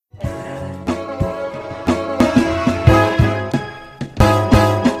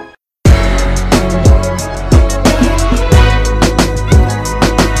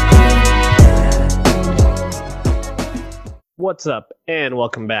What's up, and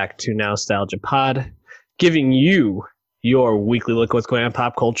welcome back to Nostalgia Pod, giving you your weekly look at what's going on in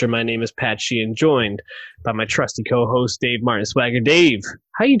pop culture. My name is Pat Sheehan, joined by my trusty co-host, Dave Martin Swagger. Dave,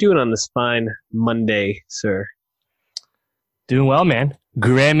 how you doing on this fine Monday, sir? Doing well, man.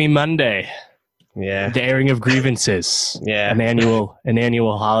 Grammy Monday. Yeah. The airing of grievances. Yeah. An annual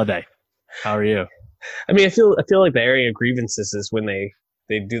holiday. How are you? I mean, I feel like the airing of grievances is when they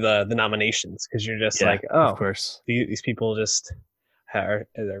do the nominations, because you're just like, oh, of course. These people just they're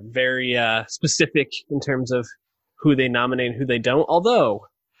very specific in terms of who they nominate and who they don't. Although,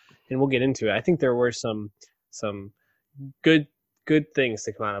 and we'll get into it, I think there were some good things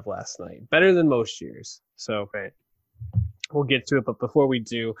to come out of last night, better than most years. So we'll get to it. But before we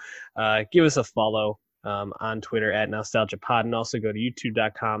do, give us a follow on Twitter at NostalgiaPod, and also go to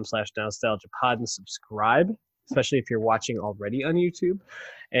youtube.com/NostalgiaPod and subscribe, especially if you're watching already on YouTube.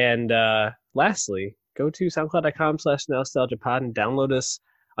 And lastly, go to soundcloud.com/NostalgiaPod and download us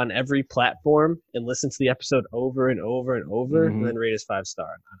on every platform and listen to the episode over and over and over, and then rate us 5-star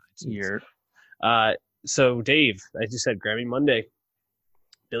on iTunes. So, Dave, as you said, Grammy Monday,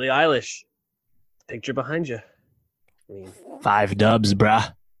 Billie Eilish, picture behind you. I mean, 5 dubs,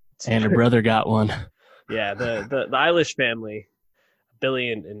 brah. And her brother got one. Yeah, the Eilish family,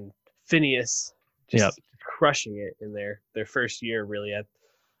 Billie and Phineas, just crushing it in their first year, really at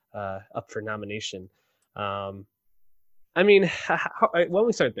up for nomination. I mean, why don't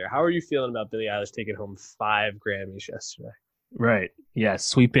we start there? How are you feeling about Billie Eilish taking home 5 Grammys yesterday? Right. Yeah,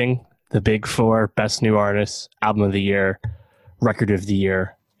 sweeping the big 4: Best New Artist, Album of the Year, Record of the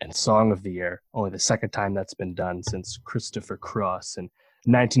Year, and Song of the Year. Only the second time that's been done since Christopher Cross in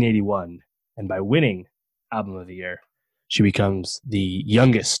 1981. And by winning Album of the Year, she becomes the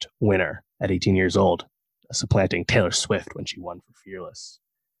youngest winner at 18 years old, supplanting Taylor Swift when she won for Fearless.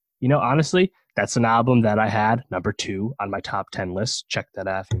 You know, honestly, that's an album that I had number 2 on my top 10 list. Check that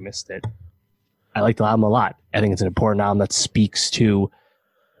out if you missed it. I like the album a lot. I think it's an important album that speaks to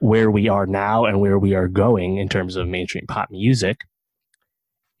where we are now and where we are going in terms of mainstream pop music.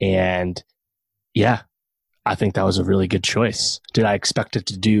 And yeah, I think that was a really good choice. Did I expect it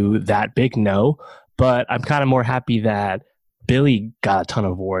to do that big? No. But I'm kind of more happy that Billie got a ton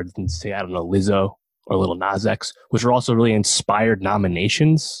of awards than, say, I don't know, Lizzo or Lil Nas X, which were also really inspired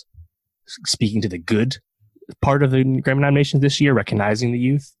nominations, speaking to the good part of the Grammy nominations this year, recognizing the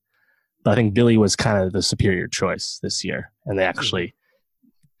youth. But I think Billie was kind of the superior choice this year, and they actually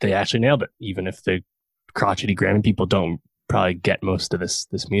nailed it, even if the crotchety Grammy people don't probably get most of this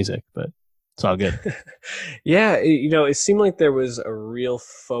music, but it's all good. Yeah, it seemed like there was a real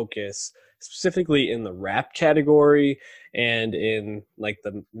focus specifically in the rap category and in like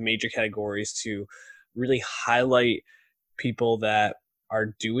the major categories to really highlight people that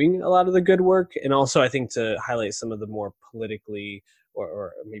are doing a lot of the good work, and also I think to highlight some of the more politically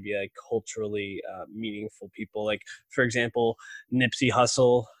or maybe like culturally meaningful people. Like, for example, Nipsey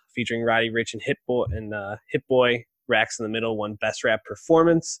Hussle featuring Roddy Ricch and Hit Boy. Racks in the Middle won Best Rap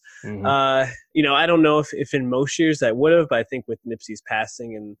Performance. I don't know if in most years that would have, but I think with Nipsey's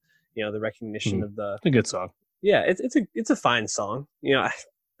passing and the recognition of the, it's a good song. Yeah, it's a fine song.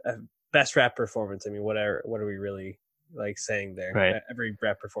 Best Rap Performance. I mean, what are we really like saying there? Right. Every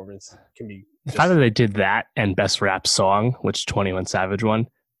rap performance can be. The fact that they did that and Best Rap Song, which 21 Savage won,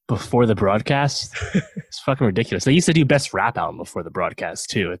 before the broadcast, it's fucking ridiculous. They used to do Best Rap Album before the broadcast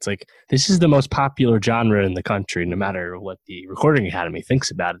too. It's like, this is the most popular genre in the country, no matter what the Recording Academy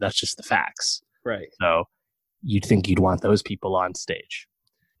thinks about it. That's just the facts. Right. So you'd think you'd want those people on stage.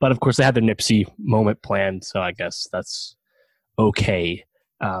 But of course, they had their Nipsey moment planned, so I guess that's okay.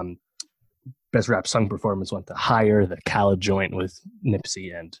 Best Rap Song Performance went to Higher, the Khaled joint with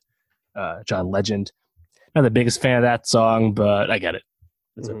Nipsey and John Legend. Not the biggest fan of that song, but I get it.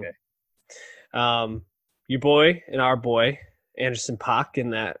 It's okay. Your boy and our boy Anderson .Paak in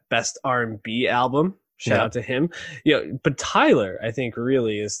that Best R&B album. Shout out to him. But Tyler, I think,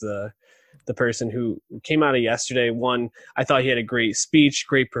 really is the person who came out of yesterday. One, I thought he had a great speech,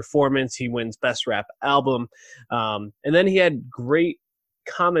 great performance. He wins Best Rap Album, and then he had great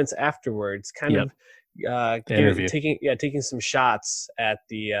comments afterwards. Taking some shots at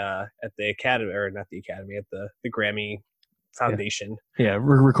the Academy, or not the Academy, at the Grammy Foundation.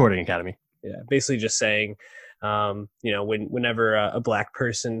 Recording Academy. Yeah, basically just saying, whenever a black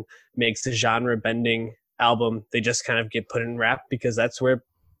person makes a genre bending album, they just kind of get put in rap because that's where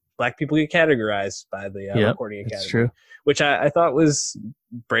black people get categorized by the Recording Academy. That's true. Which I thought was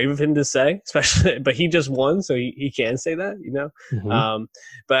brave of him to say, especially, but he just won, so he can say that,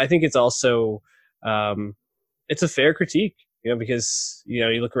 But I think it's also, it's a fair critique because you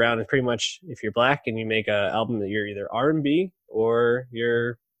look around and pretty much if you're black and you make an album that you're either R&B or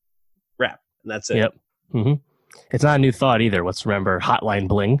you're rap, and that's it. Yep. Mm-hmm. It's not a new thought either. Let's remember Hotline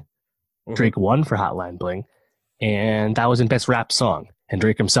Bling. Mm-hmm. Drake won for Hotline Bling, and that was in Best Rap Song. And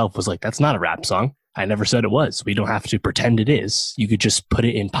Drake himself was like, "That's not a rap song. I never said it was. We don't have to pretend it is. You could just put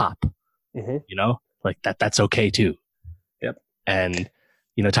it in pop. Mm-hmm. Like that's okay too." Yep. And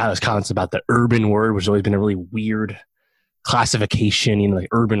Tyler's comments about the urban word, which has always been a really weird classification. Like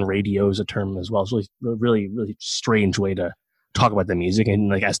urban radio is a term as well. It's really, really, really strange way to talk about the music. And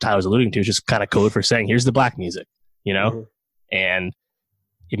like as Tyler's alluding to, it's just kind of code for saying, here's the black music, Mm-hmm. And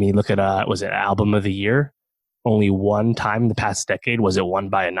I mean, look at was it Album of the Year? Only one time in the past decade was it won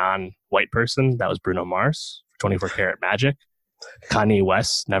by a non-white person. That was Bruno Mars for 24 Karat Magic. Kanye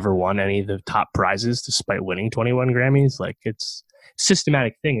West never won any of the top prizes despite winning 21 Grammys. Like it's a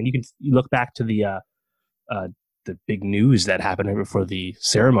systematic thing. And you look back to the big news that happened right before the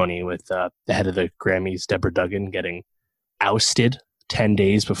ceremony with the head of the Grammys, Deborah Duggan, getting ousted 10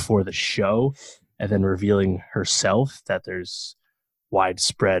 days before the show and then revealing herself that there's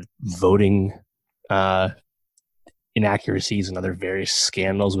widespread voting inaccuracies and other various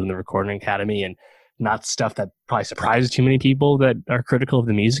scandals within the Recording Academy, and not stuff that probably surprises too many people that are critical of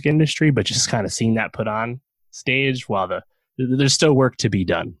the music industry, but just kind of seeing that put on stage while there's still work to be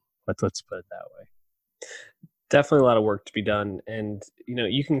done. Let's put it that way. Definitely a lot of work to be done. And,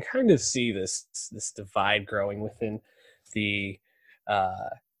 you can kind of see this divide growing within the, I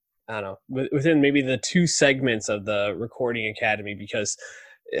don't know, within maybe the two segments of the Recording Academy, because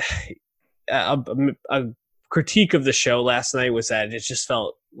a critique of the show last night was that it just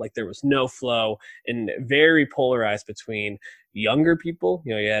felt like there was no flow and very polarized between younger people.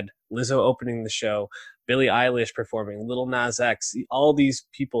 You had Lizzo opening the show, Billie Eilish performing, Lil Nas X, all these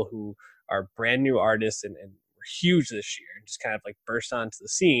people who are brand new artists and were huge this year and just kind of like burst onto the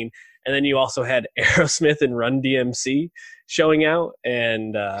scene. And then you also had Aerosmith and Run DMC showing out.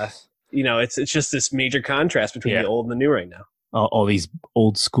 And, it's just this major contrast between the old and the new right now. All these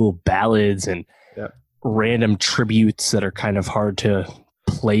old school ballads and random tributes that are kind of hard to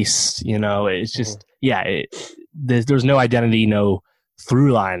place. It's just, there's no identity, no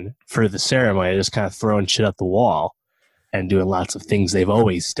through line for the ceremony. They're just kind of throwing shit at the wall and doing lots of things they've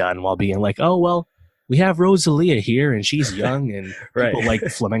always done while being like, oh, well, we have Rosalia here and she's young and people like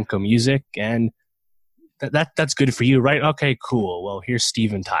flamenco music and that's good for you, right? Okay, cool. Well, here's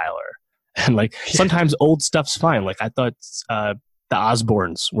Steven Tyler. And like sometimes old stuff's fine. Like I thought the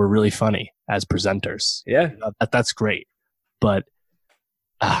Osbournes were really funny as presenters. Yeah. That's great. But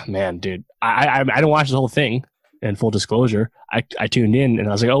man, dude, I didn't watch the whole thing. In full disclosure, I tuned in and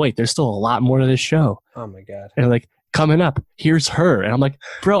I was like, oh wait, there's still a lot more to this show. Oh my God. And like coming up, here's her. And I'm like,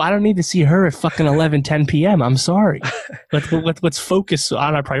 bro, I don't need to see her at fucking 10 p.m. I'm sorry. Let's focus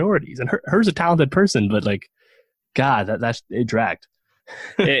on our priorities. And her's a talented person, but like, God, it dragged.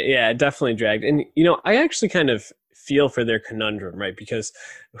 It definitely dragged. And, I actually kind of feel for their conundrum, right? Because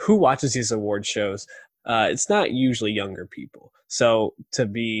who watches these award shows? It's not usually younger people. So to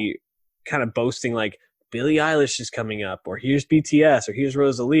be kind of boasting like Billie Eilish is coming up, or here's BTS, or here's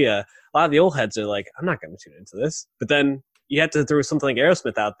Rosalia, a lot of the old heads are like, I'm not going to tune into this. But then you have to throw something like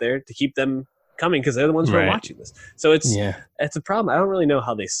Aerosmith out there to keep them coming because they're the ones who are watching this. So it's a problem. I don't really know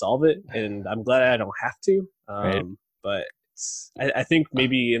how they solve it, and I'm glad I don't have to. But I think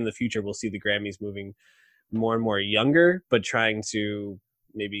maybe in the future we'll see the Grammys moving more and more younger, but trying to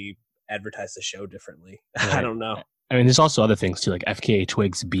maybe advertise the show differently. Right. I don't know. I mean, there's also other things too, like FKA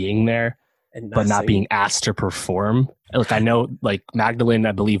Twigs being there, but not being asked to perform. Like I know, like Magdalene,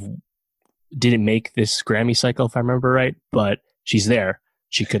 I believe, didn't make this Grammy cycle, if I remember right, but she's there.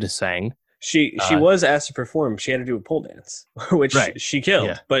 She could have sang. She was asked to perform. She had to do a pole dance, which she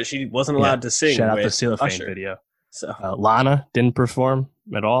killed, but she wasn't allowed to sing. Shout out with the Cellophane Usher. video. So Lana didn't perform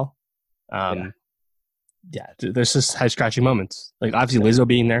at all. There's just head scratching moments. Like obviously Lizzo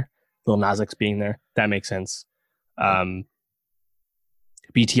being there, Lil Nas X being there, that makes sense.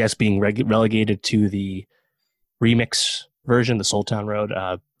 BTS being relegated to the remix version, the Soul Town Road.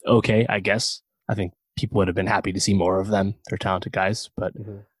 Okay, I guess. I think people would have been happy to see more of them. They're talented guys, but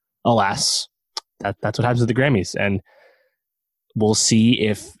alas, that's what happens with the Grammys. And we'll see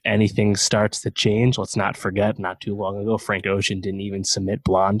if anything starts to change. Let's not forget, not too long ago, Frank Ocean didn't even submit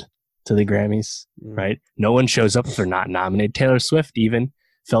Blonde to the Grammys, right? No one shows up if they're not nominated. Taylor Swift even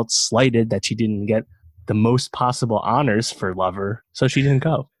felt slighted that she didn't get the most possible honors for Lover, so she didn't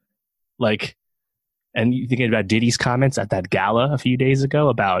go. Like, and you thinking about Diddy's comments at that gala a few days ago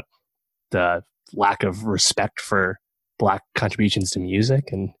about the lack of respect for Black contributions to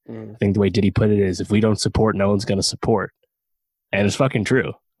music. And I think the way Diddy put it is, if we don't support, no one's going to support. and it's fucking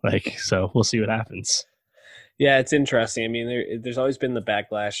true. Like, so we'll see what happens. Yeah, it's interesting. I mean, there's always been the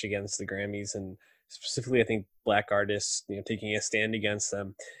backlash against the Grammys, and specifically, I think black artists, taking a stand against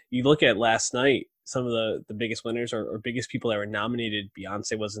them. You look at last night, some of the biggest winners or biggest people that were nominated.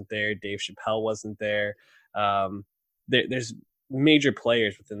 Beyonce wasn't there. Dave Chappelle wasn't there. There's major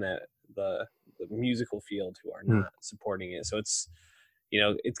players within the musical field who are not supporting it. So it's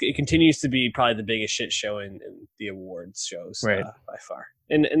it continues to be probably the biggest shit show in the awards shows, right, by far,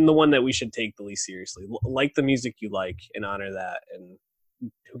 and the one that we should take the least seriously. Like the music you like and honor that, and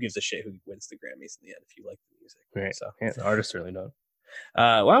who gives a shit who wins the Grammys in the end if you like the music. Right. So yeah, the artists really don't.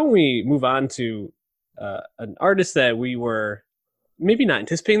 Why don't we move on to an artist that we were maybe not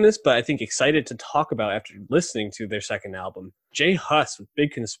anticipating this, but I think excited to talk about after listening to their second album, J Hus with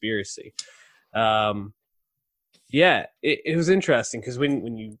Big Conspiracy. Yeah, it was interesting because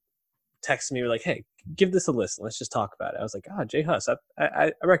when you texted me, you were like, hey, give this a listen. Let's just talk about it. I was like, J Hus,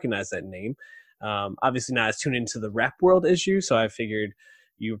 I recognize that name. Obviously not as tuned into the rap world as you, so I figured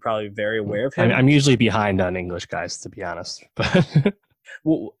you were probably very aware of him. I'm usually behind on English guys, to be honest. But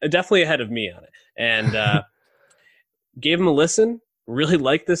well, definitely ahead of me on it. And gave him a listen. Really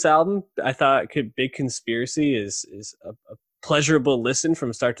liked this album. I thought Big Conspiracy is a pleasurable listen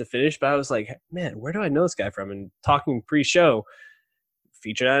from start to finish, but I was like, man, where do I know this guy from? And talking pre-show,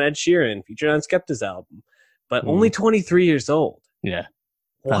 featured on Ed Sheeran, featured on Skepta's album, but only 23 years old. Yeah.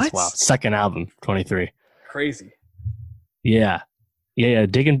 That's wild. Second album, 23. Crazy. Yeah.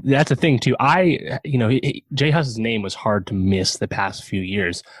 Digging. That's the thing too. J Hus's name was hard to miss the past few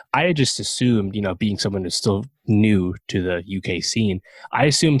years. I had just assumed, being someone who's still new to the UK scene, I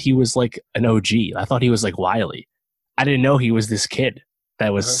assumed he was like an OG. I thought he was like Wiley. I didn't know he was this kid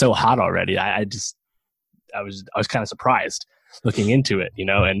that was so hot already. I was kind of surprised looking into it,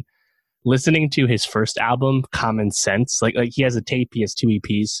 and listening to his first album, Common Sense. Like he has a tape, he has 2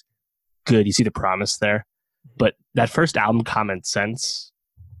 EPs. Good, you see the promise there. But that first album, Common Sense,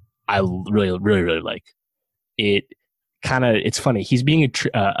 I really, really, really like. It it's funny. He's being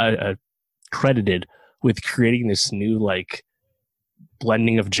credited with creating this new like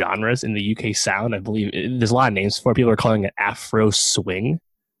blending of genres in the UK sound. I believe there's a lot of names for it. People are calling it Afro swing,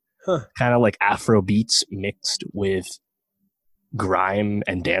 kind of like Afro beats mixed with grime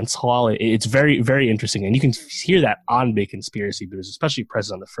and dance hall. It's very, very interesting, and you can hear that on Big Conspiracy, but it was especially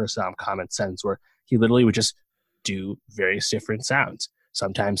present on the first album, Common Sense, where he literally would just do various different sounds.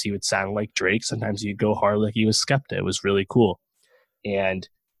 Sometimes he would sound like Drake, sometimes he'd go hard like he was Skepta. It was really cool. And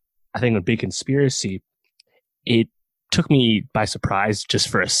I think with Big Conspiracy, it took me by surprise just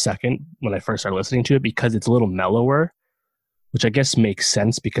for a second when I first started listening to it, because it's a little mellower, which I guess makes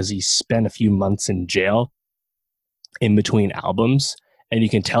sense because he spent a few months in jail in between albums, and you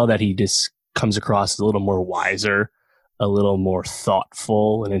can tell that he just comes across as a little more wiser, a little more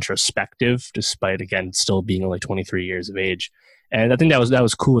thoughtful and introspective, despite again still being only 23 years of age. And I think that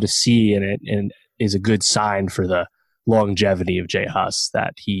was cool to see, and it is a good sign for the longevity of J Hus,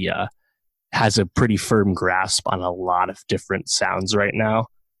 that he has a pretty firm grasp on a lot of different sounds right now,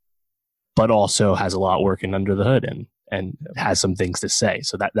 but also has a lot working under the hood and has some things to say.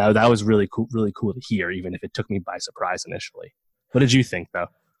 So that was really cool to hear, even if it took me by surprise initially. What did you think, though?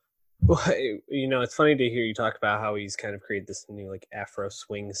 Well, it's funny to hear you talk about how he's kind of created this new like Afro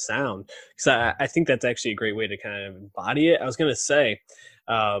swing sound, because I think that's actually a great way to kind of embody it. I was going to say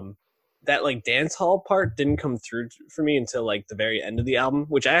that like dance hall part didn't come through for me until like the very end of the album,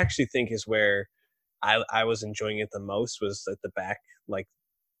 which I actually think is where I was enjoying it the most, was at the back, like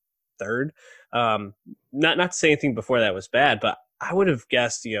third. Not to say anything before that was bad, but I would have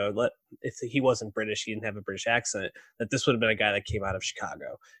guessed, if he wasn't British, he didn't have a British accent, that this would have been a guy that came out of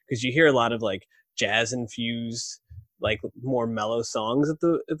Chicago, because you hear a lot of like jazz infused, like more mellow songs at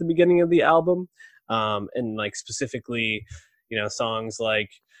the beginning of the album, and like specifically, songs like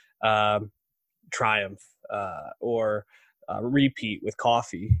Triumph or Repeat with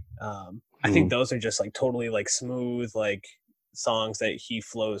Coffee. I think those are just like totally like smooth, like songs that he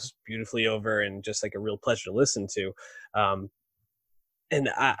flows beautifully over, and just like a real pleasure to listen to. And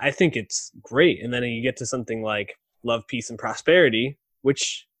I think it's great. And then you get to something like Love, Peace, and Prosperity,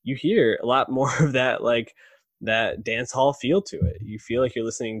 which you hear a lot more of that, like that dance hall feel to it. You feel like you're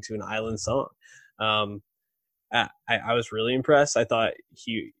listening to an island song. I was really impressed. I thought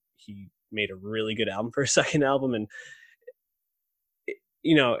he made a really good album for a second album. And,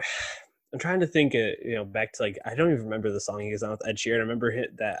 I'm trying to think, back to like, I don't even remember the song he was on with Ed Sheeran. I remember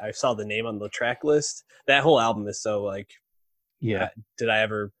that I saw the name on the track list. That whole album is so like, yeah. Did I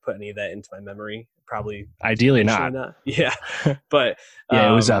ever put any of that into my memory? Probably. Ideally not. Yeah. But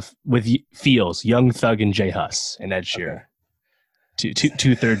yeah, it was with Feels, Young Thug and J Hus and Ed Sheeran. Okay.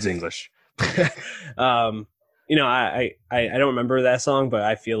 two-thirds English. um, I don't remember that song, but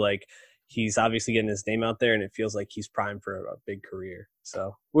I feel like he's obviously getting his name out there, and it feels like he's primed for a big career.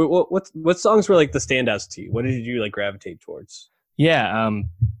 So, what songs were like the standouts to you? What did you like gravitate towards? Yeah,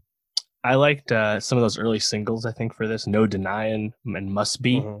 I liked some of those early singles. I think for this, "No Denying" and "Must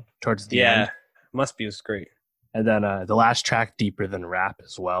Be" towards the end. Must Be was great. And then the last track, "Deeper Than Rap,"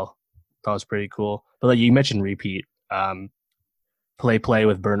 as well. That was pretty cool. But like you mentioned, Repeat. Play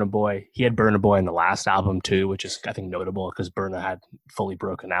with Burna Boy. He had Burna Boy in the last album too, which is I think notable because Burna had fully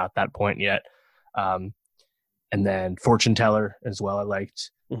broken out at that point yet. And then Fortune Teller as well. I liked.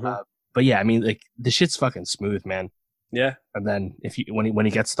 But yeah, I mean, like the shit's fucking smooth, man. Yeah. And then when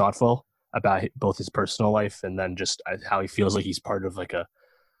he gets thoughtful about both his personal life and then just how he feels like he's part of like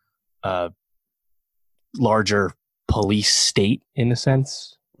a larger police state in a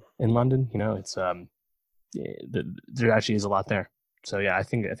sense in London, it's there actually is a lot there. So yeah, I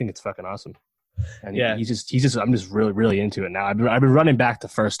think it's fucking awesome. And yeah, I'm just really, really into it now. I've been running back the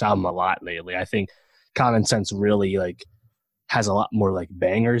first album a lot lately. I think Common Sense really like has a lot more like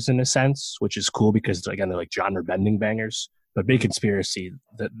bangers in a sense, which is cool because again they're like genre bending bangers. But Big Conspiracy,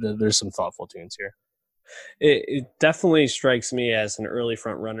 there's some thoughtful tunes here. It definitely strikes me as an early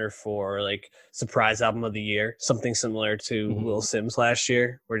front runner for like surprise album of the year, something similar to Lil Sims last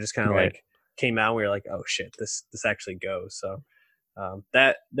year, where just kind of like came out and we were like, oh shit, this actually goes. So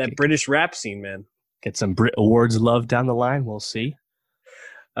that British rap scene, man. Get some Brit Awards love down the line. We'll see.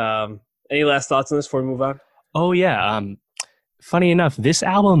 Any last thoughts on this before we move on? Oh yeah. Funny enough, this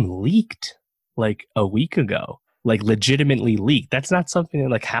album leaked like a week ago. Like legitimately leaked. That's not something that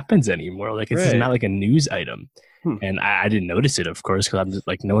like happens anymore. Like it's not like a news item. And I didn't notice it, of course, because I'm just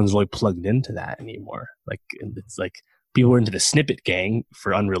like no one's really plugged into that anymore. Like it's like people were into the snippet gang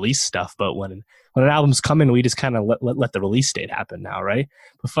for unreleased stuff, but when an album's coming, we just kind of let the release date happen now, right?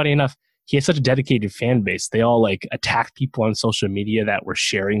 But funny enough, he had such a dedicated fan base. They all like attacked people on social media that were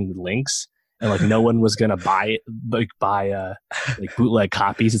sharing the links. And like no one was gonna buy bootleg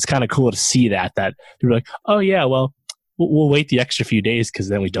copies. It's kind of cool to see that people are like, oh yeah, well we'll wait the extra few days because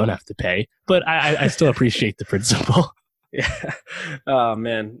then we don't have to pay. But I still appreciate the principle. Yeah. Oh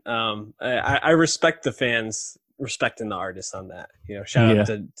man. I respect the fans respecting the artists on that. Shout out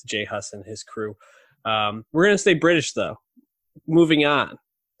to Jay Huss and his crew. We're gonna stay British though. Moving on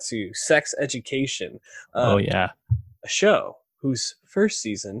to Sex Education. A show whose first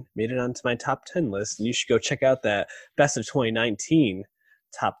season made it onto my top 10 list. And you should go check out that Best of 2019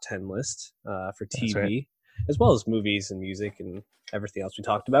 top 10 list for TV, as well as movies and music and everything else we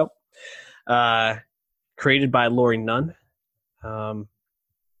talked about. Created by Laurie Nunn. When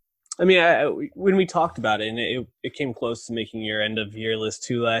we talked about it, and it came close to making your end of year list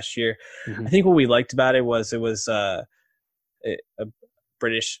too last year. I think what we liked about it was a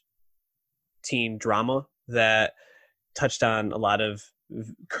British teen drama that touched on a lot of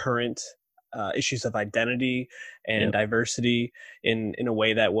current issues of identity and diversity in a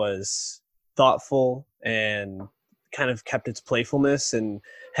way that was thoughtful and kind of kept its playfulness and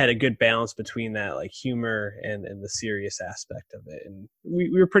had a good balance between that like humor and the serious aspect of it. And we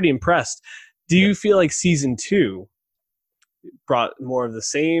were pretty impressed. Do you feel like season 2 brought more of the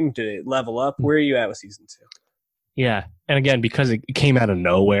same? Did it level up? Where are you at with season 2? Yeah. And again, because it came out of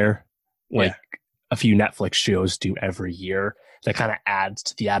nowhere, like a few Netflix shows do every year, that kind of adds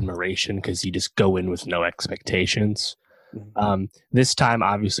to the admiration because you just go in with no expectations. This time,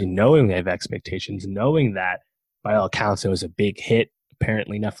 obviously, knowing they have expectations, knowing that by all accounts it was a big hit.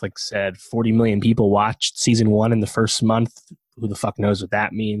 Apparently, Netflix said 40 million people watched season 1 in the first month. Who the fuck knows what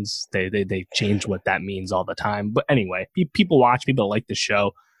that means? They change what that means all the time. But anyway, people watch, people like the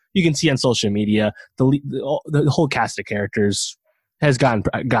show. You can see on social media the whole cast of characters has gone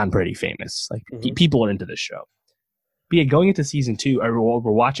pretty famous. Like people are into this show. But yeah, going into season 2, or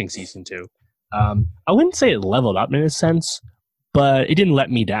we're watching season 2. I wouldn't say it leveled up in a sense, but it didn't let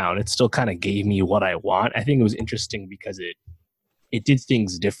me down. It still kind of gave me what I want. I think it was interesting because it did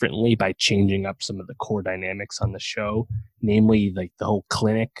things differently by changing up some of the core dynamics on the show, namely like the whole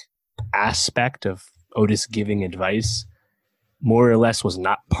clinic aspect of Otis giving advice more or less was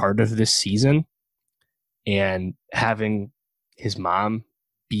not part of this season, and having his mom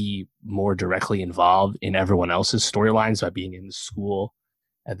be more directly involved in everyone else's storylines by being in the school,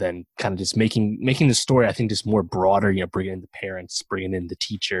 and then kind of just making the story, I think, just more broader, bringing in the parents, bringing in the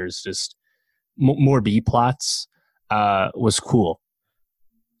teachers, just more B plots was cool.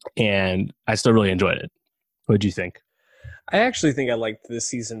 And I still really enjoyed it. What did you think? I actually think I liked this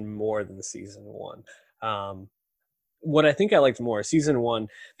season more than season 1. What I think I liked more, season 1,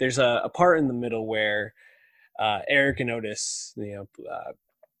 there's a part in the middle where Eric and Otis, the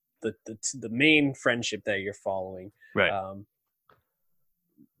main friendship that you're following. Right.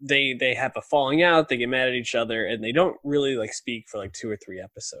 They have a falling out, they get mad at each other, and they don't really like speak for like 2 or 3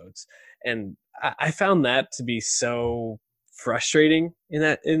 episodes. And I found that to be so frustrating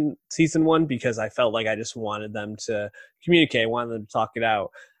in season 1, because I felt like I just wanted them to communicate, I wanted them to talk it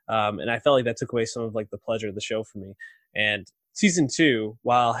out. And I felt like that took away some of like the pleasure of the show for me. And season 2,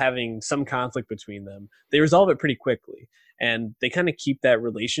 while having some conflict between them, they resolve it pretty quickly. And they kind of keep that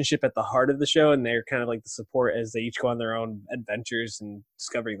relationship at the heart of the show, and they're kind of like the support as they each go on their own adventures and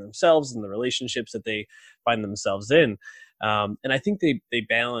discovering themselves and the relationships that they find themselves in. And I think they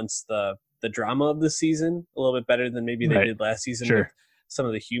balance the drama of the season a little bit better than maybe they did last season. Sure. With some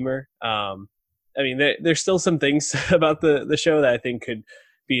of the humor. I mean, there's still some things about the show that I think could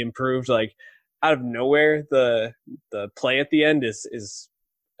be improved. Like, out of nowhere, the play at the end is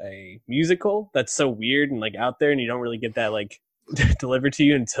a musical that's so weird and like out there, and you don't really get that like delivered to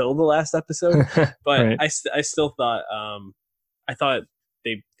you until the last episode. But Right. I still thought I thought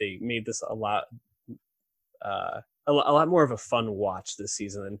they made this a lot more of a fun watch this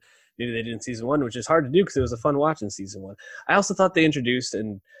season than maybe they did in season 1, which is hard to do because it was a fun watch in season 1. I also thought they introduced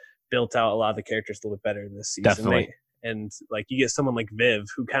and built out a lot of the characters a little bit better in this season. Definitely. And like you get someone like Viv,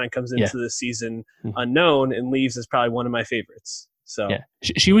 who kind of comes into the season Mhm. unknown and leaves as probably one of my favorites. So Yeah,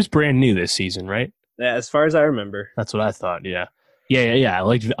 she was brand new this season, right? yeah, as far as I remember. That's what I thought. Yeah. I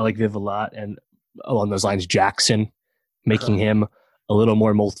like Viv a lot, and along those lines, Jackson, making him a little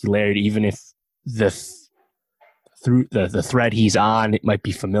more multi-layered, even if through the thread he's on, it might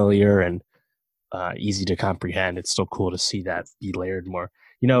be familiar and easy to comprehend. It's still cool to see that be layered more.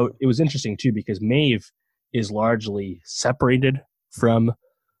 You know, it was interesting too because Maeve is largely separated from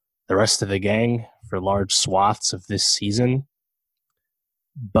the rest of the gang for large swaths of this season.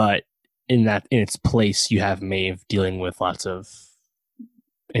 But in its place, you have Maeve dealing with lots of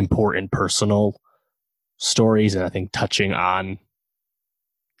important personal stories, and I think touching on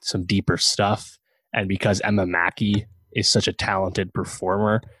some deeper stuff. And because Emma Mackey is such a talented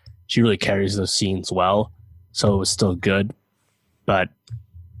performer, she really carries those scenes well. So it was still good. But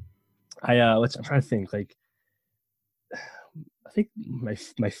I'm trying to think. Like, I think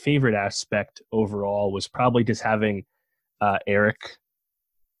my favorite aspect overall was probably just having Eric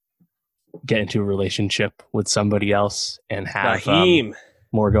get into a relationship with somebody else and have Raheem.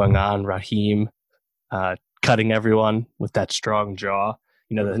 more going on. Raheem cutting everyone with that strong jaw.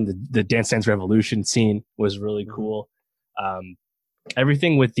 You know, the Dance Dance Revolution scene was really cool.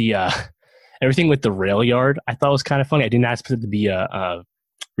 Everything with the rail yard I thought was kind of funny. I didn't expect it to be a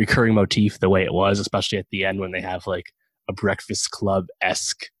recurring motif the way it was, especially at the end when they have like a Breakfast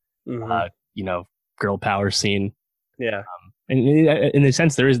Club-esque, girl power scene. Yeah. And in a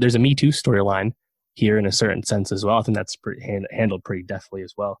sense, there's a Me Too storyline here in a certain sense as well. I think that's handled pretty deftly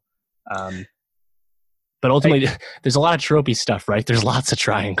as well. But ultimately, there's a lot of tropey stuff, right? There's lots of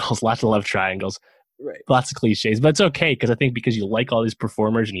triangles, lots of love triangles, right? Lots of cliches, but it's okay because you like all these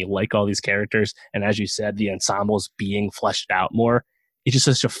performers and you like all these characters, and as you said, the ensemble's being fleshed out more. It's just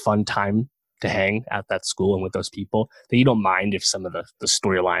such a fun time to hang at that school and with those people that you don't mind if some of the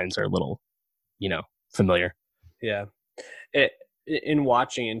storylines are a little, familiar. Yeah. In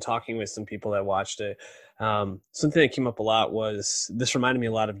watching and talking with some people that watched it, something that came up a lot was this reminded me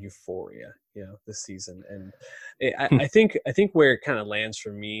a lot of Euphoria, this season. And I think where it kind of lands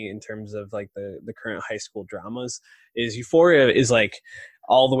for me in terms of like the current high school dramas is Euphoria is like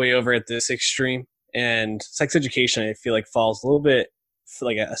all the way over at this extreme, and Sex Education I feel like falls a little bit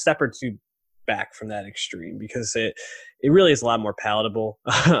like a step or two back from that extreme, because it really is a lot more palatable.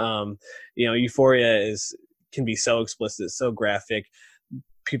 Euphoria can be so explicit, so graphic.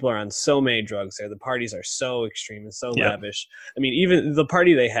 People are on so many drugs there. The parties are so extreme and so lavish. I mean, even the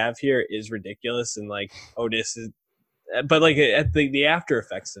party they have here is ridiculous, and like Otis is, but like at the after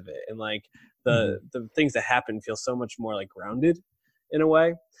effects of it and like the things that happen feel so much more like grounded in a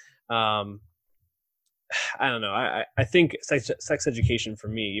way. I don't know. I think Sex Education for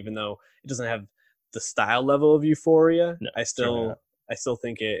me, even though it doesn't have the style level of Euphoria, I still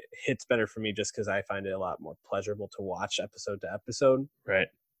think it hits better for me just because I find it a lot more pleasurable to watch episode to episode. Right.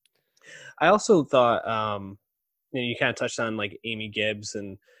 I also thought, you kind of touched on like Amy Gibbs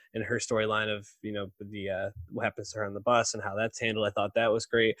and her storyline of, the what happens to her on the bus and how that's handled. I thought that was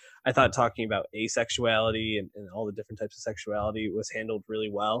great. I thought talking about asexuality and all the different types of sexuality was handled really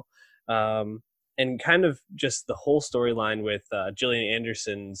well. And kind of just the whole storyline with Gillian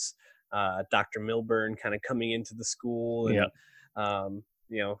Anderson's Dr. Milburn kind of coming into the school and,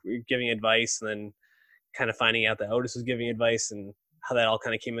 giving advice, and then kind of finding out that Otis was giving advice, and how that all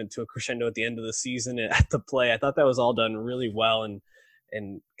kind of came into a crescendo at the end of the season at the play. I thought that was all done really well and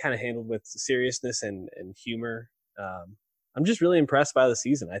kind of handled with seriousness and humor. I'm just really impressed by the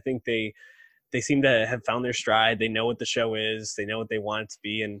season. I think they seem to have found their stride. They know what the show is. They know what they want it to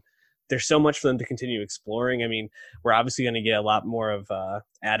be, and there's so much for them to continue exploring. I mean, we're obviously going to get a lot more of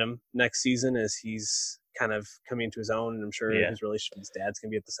Adam next season as he's kind of coming into his own, and I'm sure his relationship with his dad's going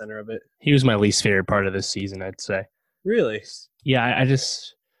to be at the center of it. He was my least favorite part of this season, I'd say. Really? Yeah,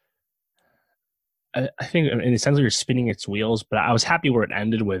 I think in a sense we were spinning its wheels, but I was happy where it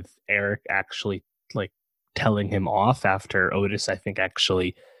ended with Eric actually like telling him off after Otis, I think,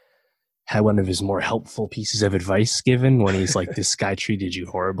 actually had one of his more helpful pieces of advice given when he's like, this guy treated you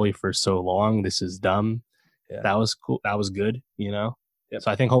horribly for so long. This is dumb. Yeah. That was cool. That was good, you know? Yep.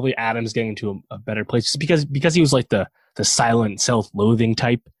 So I think hopefully Adam's getting to a better place just because he was like the silent self-loathing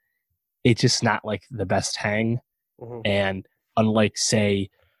type. It's just not like the best hang. Mm-hmm. And unlike, say,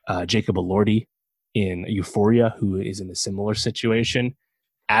 Jacob Elordi in Euphoria, who is in a similar situation,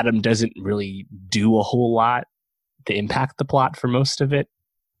 Adam doesn't really do a whole lot to impact the plot for most of it.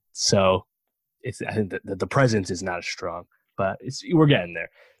 So I think that the presence is not as strong, but we're getting there.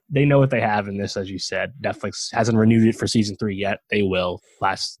 They know what they have in this, as you said. Netflix hasn't renewed it for season 3 yet. They will.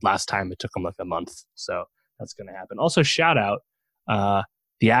 Last time it took them like a month, so that's going to happen. Also, shout out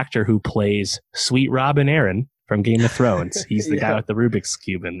the actor who plays Sweet Robin Aaron from Game of Thrones. He's the guy with the Rubik's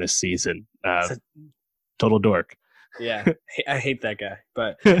Cube in this season. Total dork. Yeah, I hate that guy.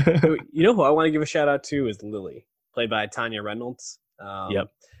 But you know who I want to give a shout out to is Lily, played by Tanya Reynolds. Yep.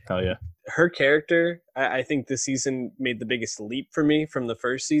 Hell yeah. Her character, I think this season made the biggest leap for me from the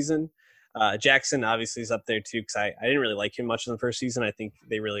first season. Jackson obviously is up there too, because I didn't really like him much in the first season. I think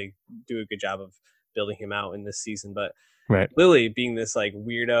they really do a good job of building him out in this season. But Lily being this like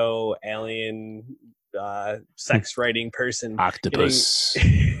weirdo alien sex writing person, octopus,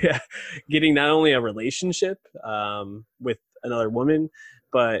 getting not only a relationship with another woman,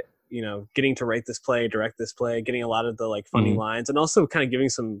 but getting to write this play, direct this play, getting a lot of the like funny lines, and also kind of giving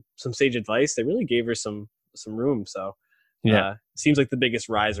some sage advice. They really gave her some room. So seems like the biggest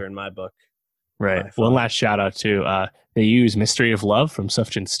riser in my book. Right. One last shout out to they use Mystery of Love from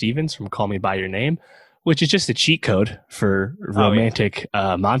Sufjan Stevens from Call Me by Your Name, which is just a cheat code for romantic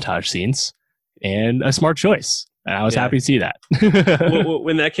montage scenes, and a smart choice. And I was happy to see that.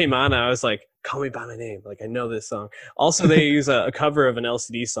 When that came on, I was like, Call Me by My Name. Like, I know this song. Also, they use a cover of an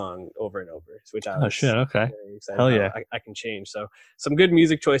LCD song over and over, which I was okay. very excited Hell about. I can change. So some good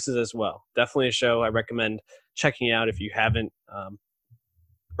music choices as well. Definitely a show I recommend checking out if you haven't.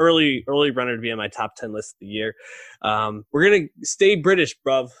 Early runner to be on my top 10 list of the year. We're going to stay British,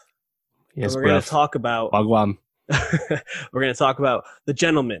 bruv. Yes, we're going to talk about Wagwan. We're going to talk about The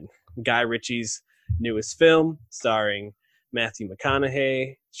Gentleman, Guy Ritchie's newest film, starring Matthew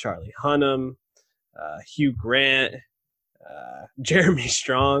McConaughey, Charlie Hunnam, Hugh Grant, Jeremy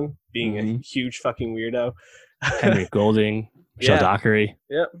Strong being a huge fucking weirdo, Henry Golding, Michelle Dockery,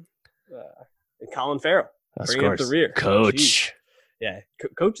 and Colin Farrell bringing up the rear. Coach,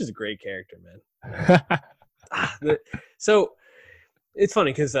 Coach is a great character, man. So it's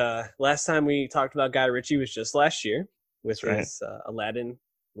funny because last time we talked about Guy Ritchie was just last year with his Aladdin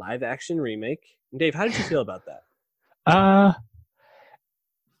live action remake. And Dave, how did you feel about that?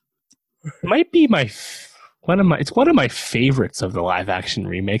 Might be one of my favorites of the live action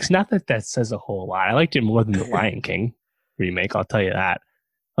remakes. Not that says a whole lot. I liked it more than the Lion King remake. I'll tell you that.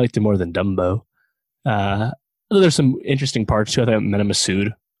 I liked it more than Dumbo. There's some interesting parts too. I thought Mena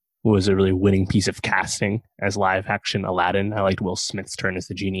Massoud was a really winning piece of casting as live action Aladdin. I liked Will Smith's turn as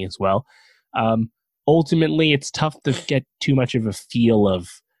the genie as well. Ultimately, it's tough to get too much of a feel of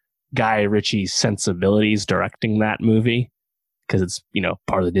Guy Ritchie's sensibilities directing that movie because it's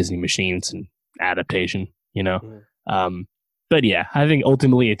part of the Disney machines and adaptation. But yeah, I think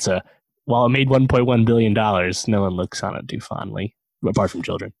ultimately while it made $1.1 billion, no one looks on it too fondly apart from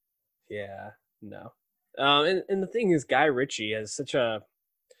children. Yeah, no. And the thing is, Guy Ritchie has such a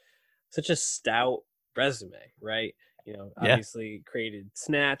stout resume, right? Obviously created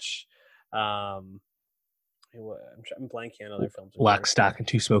Snatch. I'm blanking on other films. Lock, Stock, and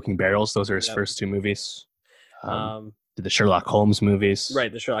Two Smoking Barrels. Those are his first two movies. Did the Sherlock Holmes movies.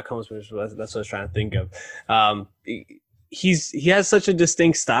 Right, the Sherlock Holmes movies. That's what I was trying to think of. He has such a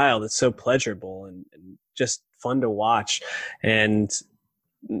distinct style that's so pleasurable and just fun to watch. And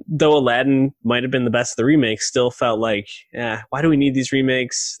though Aladdin might have been the best of the remakes, still felt like, why do we need these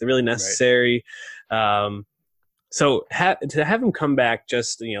remakes? They're really necessary. Right. So to have him come back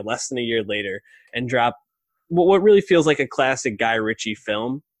just less than a year later and drop what really feels like a classic Guy Ritchie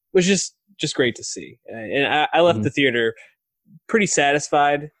film was just great to see. And I left the theater pretty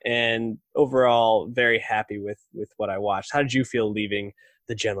satisfied and overall very happy with what I watched. How did you feel leaving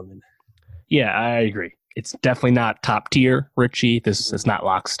The Gentleman? Yeah, I agree. It's definitely not top tier Ritchie. This is not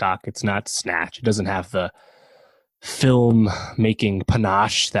Lock, Stock. It's not Snatch. It doesn't have the film making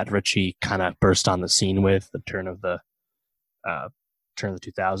panache that Ritchie kind of burst on the scene with the turn of the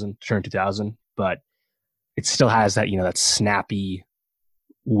 2000. But it still has that, that snappy,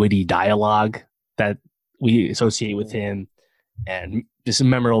 witty dialogue that we associate with him, and just a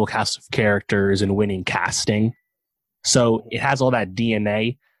memorable cast of characters and winning casting. So it has all that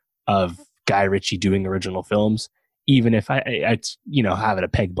DNA of Guy Ritchie doing original films, even if I have it a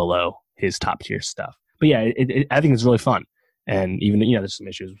peg below his top tier stuff. But yeah, I think it's really fun. And even, there's some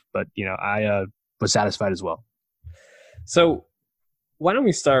issues, but, I was satisfied as well. So why don't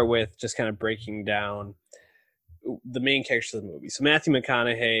we start with just kind of breaking down the main characters of the movie. So Matthew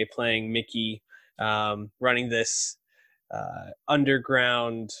McConaughey playing Mickey, running this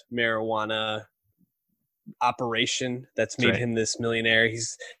underground marijuana operation that's made him this millionaire.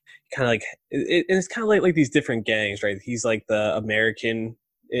 He's kind of like, it's kind of like these different gangs, right? He's like the American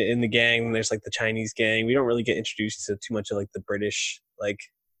in the gang, and there's like the Chinese gang. We don't really get introduced to too much of like the British like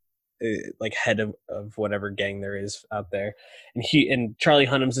head of whatever gang there is out there. And Charlie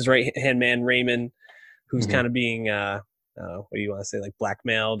Hunnam's his right hand man, Raymond, who's kind of being what do you want to say, like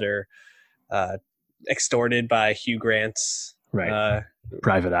blackmailed or extorted by Hugh Grant's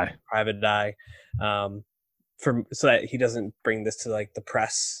Private Eye, so that he doesn't bring this to like the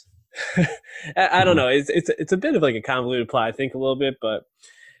press. I don't know. It's a bit of like a convoluted plot, I think, a little bit, but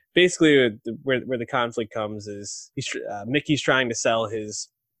basically where the conflict comes is Mickey's trying to sell his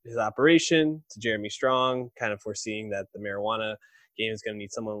operation to Jeremy Strong, kind of foreseeing that the marijuana game is going to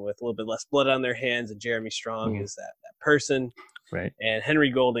need someone with a little bit less blood on their hands, and Jeremy Strong is that person. Right. And Henry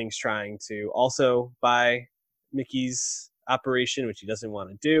Golding's trying to also buy Mickey's operation, which he doesn't want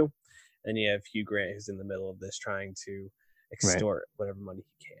to do. And you have Hugh Grant, who's in the middle of this, trying to extort whatever money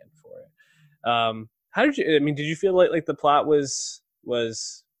he can for it. How did you? I mean, did you feel like the plot was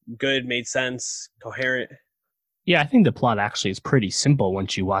good, made sense, coherent? Yeah, I think the plot actually is pretty simple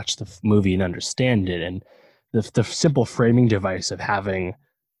once you watch the movie and understand it, and the simple framing device of having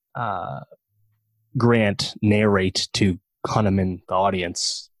Grant narrate to Hunnam and the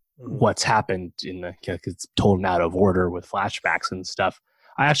audience what's happened it's told out of order with flashbacks and stuff.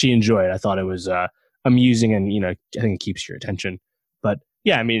 I actually enjoyed it. I thought it was amusing, and I think it keeps your attention. But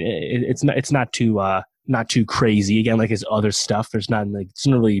yeah, I mean, it's not too crazy. Again, like his other stuff, there's not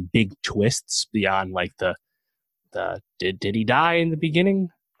really big twists beyond like the did he die in the beginning?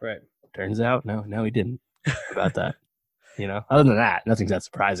 Right. Turns out no, he didn't. About that, Other than that, nothing's that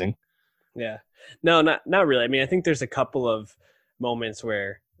surprising. Yeah. No, not really. I mean, I think there's a couple of moments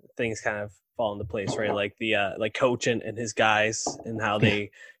where things kind of fall into place, right? Like the like Coach and his guys, and how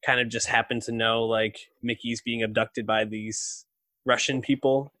they kind of just happen to know like Mickey's being abducted by these Russian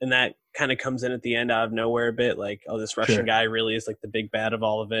people, and that kind of comes in at the end out of nowhere a bit, like, oh, this Russian guy really is like the big bad of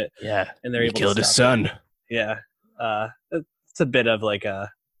all of it. Yeah. And they're able to kill his son. Yeah. It's a bit of like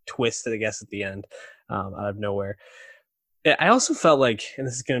a twist, I guess, at the end, out of nowhere. I also felt like, and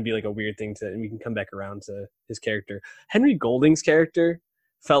this is going to be like a weird thing and we can come back around to his character, Henry Golding's character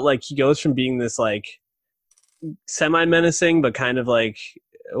felt like he goes from being this like semi-menacing, but kind of like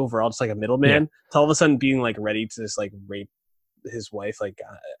overall just like a middleman, to all of a sudden being like ready to just like rape his wife like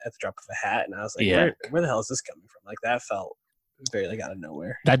at the drop of a hat. And I was like, where the hell is this coming from? Like that felt very like out of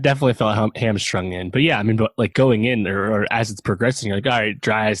nowhere. That definitely felt hamstrung in. But yeah, I mean, but like going in or as it's progressing, you're like, all right,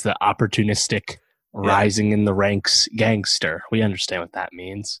 Dry is the opportunistic rising in the ranks gangster. We understand what that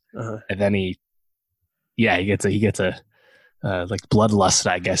means. And then he gets a like bloodlust,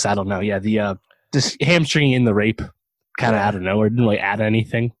 I guess. I don't know. Yeah, the just hamstringing in the rape kind of out of nowhere, didn't really add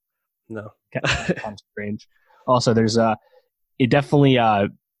anything. No. Kind of strange. Also, there's it definitely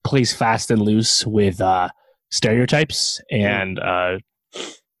plays fast and loose with stereotypes and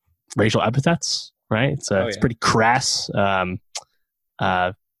racial epithets, right? It's pretty crass.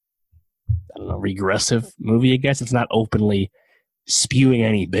 I don't know, regressive movie, I guess. It's not openly spewing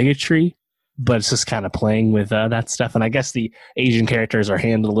any bigotry, but it's just kind of playing with that stuff. And I guess the Asian characters are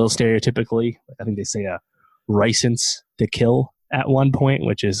handled a little stereotypically. I think they say a license to kill at one point,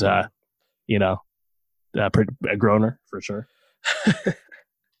 which is, a groaner for sure.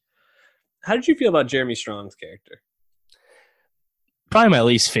 How did you feel about Jeremy Strong's character? Probably my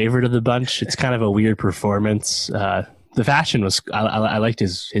least favorite of the bunch. It's kind of a weird performance. The fashion was, I liked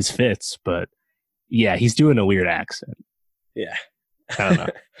his fits, but yeah, he's doing a weird accent. Yeah. I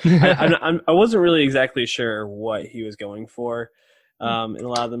don't know. I wasn't really exactly sure what he was going for in a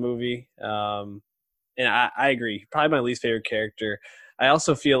lot of the movie. And I agree. Probably my least favorite character. I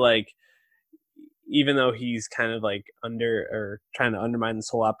also feel like even though he's kind of like under or trying to undermine this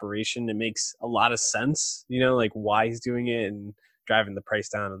whole operation, it makes a lot of sense, like why he's doing it and driving the price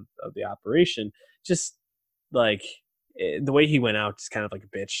down of the operation. Just like the way he went out, just kind of like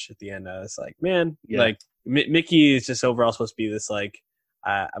a bitch at the end. I was like, man, like Mickey is just overall supposed to be this like,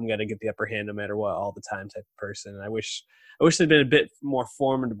 I'm gonna get the upper hand no matter what all the time type of person. And I wish they'd been a bit more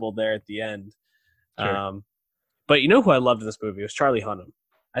formidable there at the end. Sure. But who I loved in this movie was Charlie Hunnam.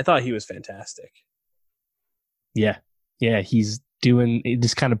 I thought he was fantastic. Yeah. He's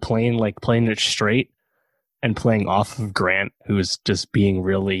just kind of playing it straight and playing off of Grant, who is just being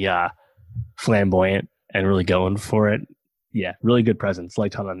really flamboyant and really going for it. Yeah, really good presence.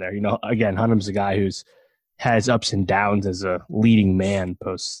 Liked Hunnam there. Again, Hunnam's a guy who's has ups and downs as a leading man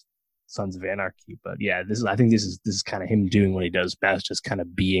post Sons of Anarchy. But yeah, I think this is kind of him doing what he does best, just kind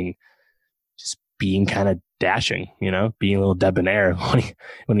of being kind of dashing, being a little debonair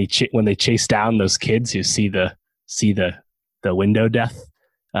when they chase down those kids who see the window death.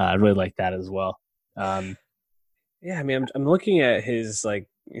 I really like that as well. Yeah, I mean, I'm looking at his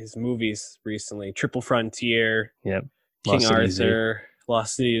movies recently: Triple Frontier, yep, King Arthur,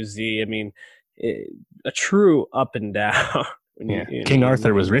 Lost City of Z. I mean, a true up and down. King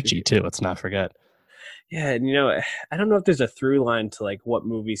Arthur was Richie too. Let's not forget. Yeah, and I don't know if there's a through line to like what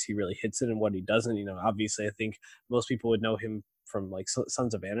movies he really hits in and what he doesn't. Obviously, I think most people would know him from like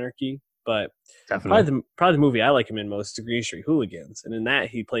Sons of Anarchy, but probably the movie I like him in most is Green Street Hooligans, and in that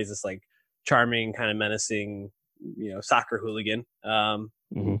he plays this like charming, kind of menacing, soccer hooligan.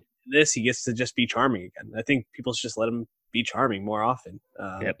 This he gets to just be charming again. I think people should just let him be charming more often.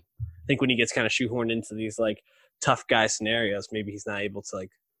 I think when he gets kind of shoehorned into these like tough guy scenarios, maybe he's not able to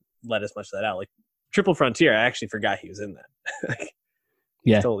like let as much of that out. Like Triple Frontier, I actually forgot he was in that.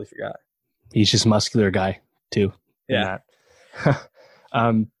 Totally forgot. He's just muscular guy too. Yeah.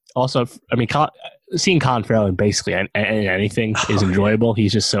 Also, I mean, seeing Colin Farrell in basically anything is enjoyable.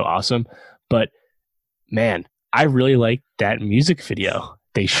 He's just so awesome. But man, I really like that music video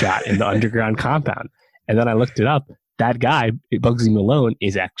they shot in the underground compound. And then I looked it up. That guy, Bugsy Malone,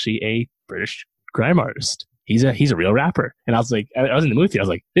 is actually a British grime artist. He's a real rapper. And I was like, I was in the movie. I was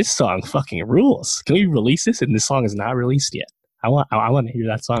like, this song fucking rules. Can we release this? And this song is not released yet. I want to hear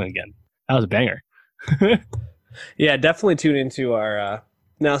that song again. That was a banger. Yeah, definitely tune into our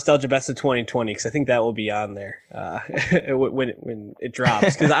Nostalgia Best of 2020 because I think that will be on there when it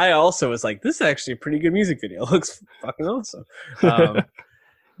drops. Because I also was like, this is actually a pretty good music video. It looks fucking awesome.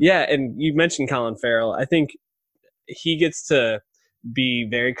 Yeah, and you mentioned Colin Farrell. I think he gets to be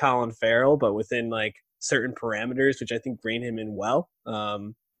very Colin Farrell, but within like certain parameters, which I think rein him in well.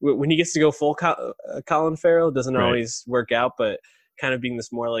 When he gets to go full Colin Farrell, it doesn't always work out, but kind of being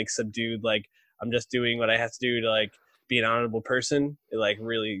this more like subdued, like I'm just doing what I have to do to like be an honorable person. It like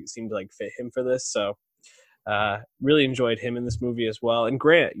really seemed to like fit him for this. So really enjoyed him in this movie as well. And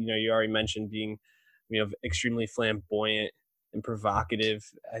Grant, you already mentioned being, extremely flamboyant and provocative.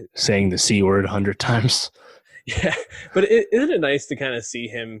 Saying the C word 100 times. Yeah. But isn't it nice to kind of see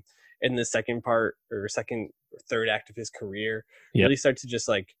him in the second part or second or third act of his career, really start to just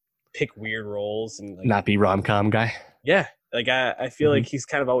like pick weird roles and like, not be rom-com guy. Yeah. Like I feel like he's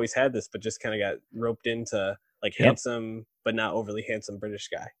kind of always had this, but just kind of got roped into like handsome, but not overly handsome British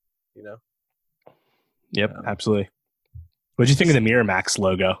guy, Yep, absolutely. What'd you think of the Miramax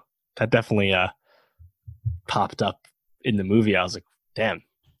logo? That definitely popped up in the movie. I was like, damn,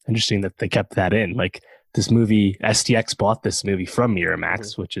 interesting that they kept that in. Like this movie, STX bought this movie from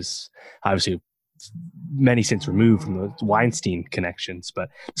Miramax, which is obviously many since removed from the Weinstein connections, but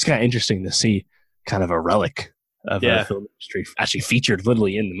it's kind of interesting to see kind of a relic of the film industry actually featured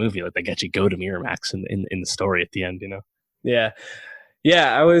literally in the movie. Like they actually go to Miramax in the story at the end, Yeah.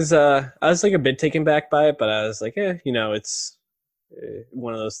 I was like a bit taken back by it, but I was like, it's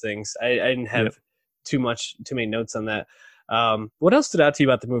one of those things. I didn't have too many notes on that. What else stood out to you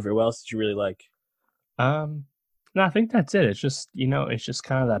about the movie? What else did you really like? No, I think that's it. It's just, it's just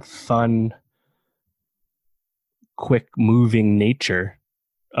kind of that fun, quick moving nature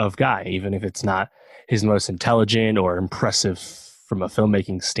of Guy, even if it's not his most intelligent or impressive from a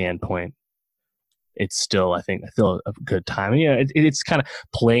filmmaking standpoint. It's still, I think, a good time. It's kind of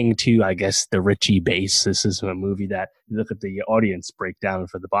playing to, I guess, the Richie base. This is a movie that, you look at the audience breakdown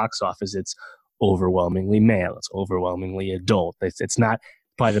for the box office, it's overwhelmingly male. It's overwhelmingly adult. It's not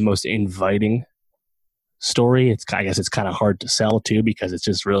probably the most inviting story. I guess it's kind of hard to sell too, because it's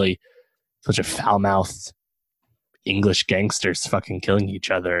just really such a foul-mouthed English gangsters fucking killing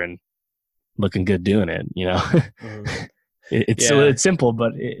each other and looking good doing it. It's simple,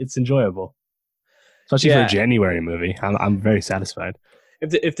 but it's enjoyable. especially for a January movie. I'm very satisfied.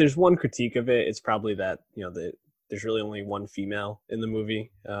 If there's one critique of it, it's probably that there's really only one female in the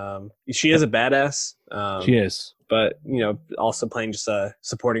movie. She is a badass. She is, but also playing just a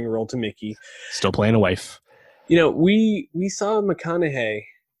supporting role to Mickey. Still playing a wife. We saw McConaughey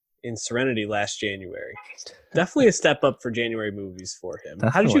in Serenity last January. Definitely a step up for January movies for him.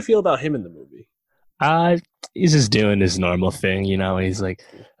 Definitely. How did you feel about him in the movie? He's just doing his normal thing, He's like,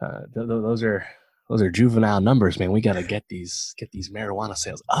 those are juvenile numbers, man. We gotta get these marijuana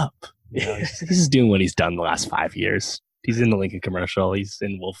sales up. He's just doing what he's done the last 5 years. He's in the Lincoln commercial. He's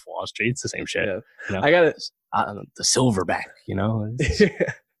in Wolf of Wall Street. It's the same shit. Yeah. I gotta the silverback.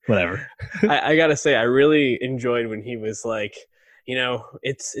 Whatever. I gotta say, I really enjoyed when he was like,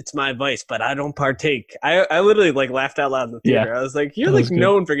 it's my vice, but I don't partake. I literally laughed out loud in the theater. Yeah. I was like, you're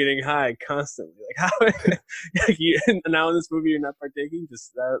known for getting high constantly. How now in this movie you're not partaking?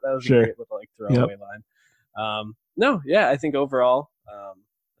 Just that was a great little throwaway line. I think overall,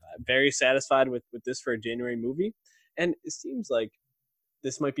 very satisfied with this for a January movie, and it seems like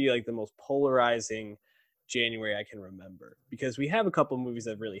this might be the most polarizing January I can remember, because we have a couple of movies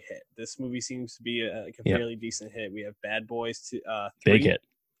that really hit. This movie seems to be a fairly decent hit. We have Bad Boys 3, big hit,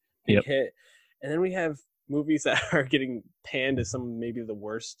 hit, and then we have movies that are getting panned as some maybe the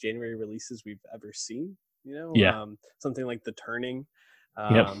worst January releases we've ever seen. Something like The Turning,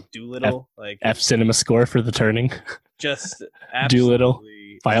 Doolittle, F Cinema score for The Turning, just Doolittle,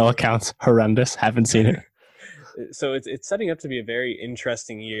 by all accounts horrendous. Haven't seen it. So it's setting up to be a very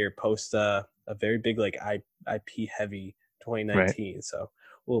interesting year post a very big IP heavy 2019. Right. So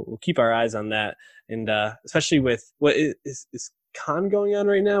we'll keep our eyes on that, and especially with what is Cannes going on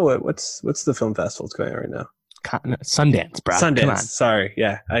right now. What's the film festival that's going on right now? Sundance, bro. Sundance. Sorry,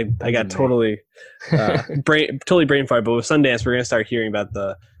 yeah, I got totally brain fart. But with Sundance, we're gonna start hearing about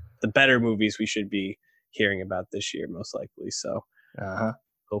the better movies we should be hearing about this year, most likely. So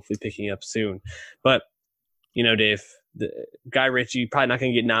hopefully picking up soon, but. Dave, Guy Ritchie probably not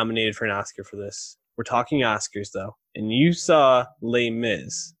going to get nominated for an Oscar for this. We're talking Oscars, though, and you saw Les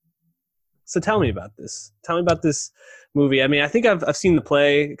Mis. So tell me about this. Tell me about this movie. I mean, I think I've seen the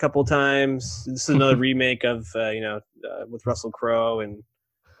play a couple times. This is another remake of with Russell Crowe, and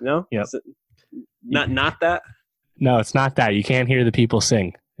not that. No, it's not that. You can't hear the people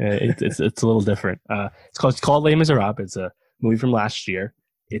sing. It's a little different. It's called Les Miserables. It's a movie from last year.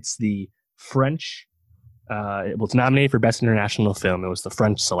 It's the French. It was nominated for Best International Film. It was the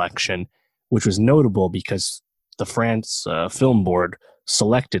French selection, which was notable because the France Film Board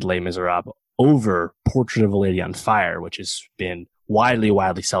selected Les Miserables over Portrait of a Lady on Fire, which has been widely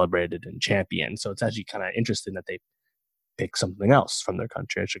celebrated and championed. So it's actually kind of interesting that they pick something else from their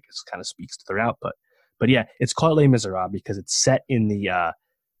country, which kind of speaks to their output. But yeah, it's called Les Miserables because it's set in the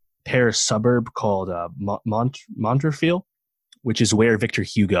Paris suburb called Montreuil, which is where Victor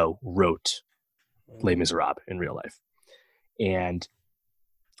Hugo wrote Les Miserables in real life. And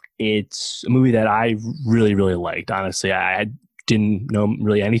it's a movie that I really, really liked. Honestly, I didn't know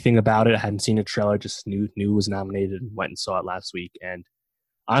really anything about it. I hadn't seen a trailer, just knew it was nominated and went and saw it last week. And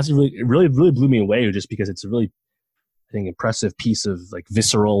honestly, it really blew me away just because it's a really, I think, impressive piece of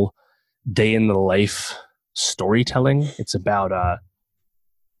visceral day in the life storytelling. It's about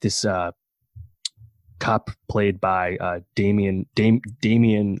this cop played by Damien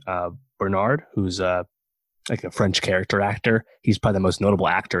Bernard, who's a French character actor. He's probably the most notable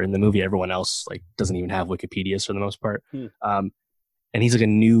actor in the movie. Everyone else doesn't even have Wikipedias for the most part. And he's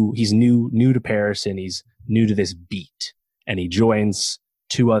he's new to Paris, and he's new to this beat. And he joins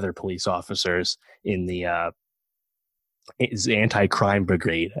two other police officers in the anti-crime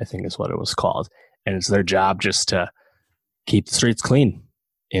brigade, I think is what it was called. And it's their job just to keep the streets clean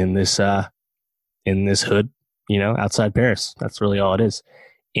in this hood, outside Paris. That's really all it is.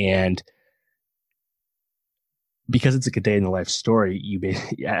 And because it's a day in the life story,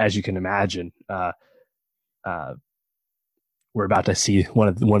 as you can imagine, we're about to see one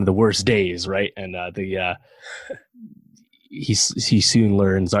of the worst days, right? And he soon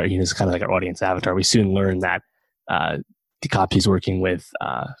learns, he's kind of like our audience avatar. We soon learn that the cops he's working with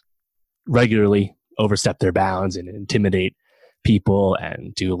regularly overstep their bounds and intimidate people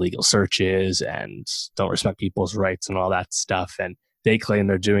and do illegal searches and don't respect people's rights and all that stuff. And they claim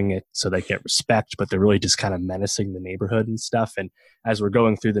they're doing it so they get respect, but they're really just kind of menacing the neighborhood and stuff. And as we're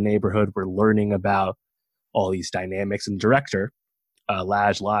going through the neighborhood, we're learning about all these dynamics. And the director,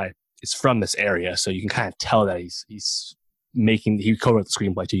 Laj Lai, is from this area, so you can kind of tell that he co-wrote the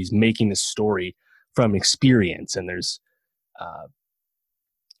screenplay too. He's making this story from experience, and there's a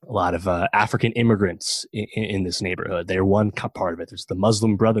lot of African immigrants in this neighborhood. They're one part of it. There's the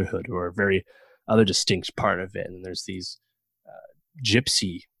Muslim Brotherhood, who are very other distinct part of it. And there's these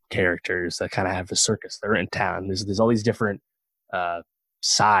gypsy characters that kind of have the circus. They're in town. There's all these different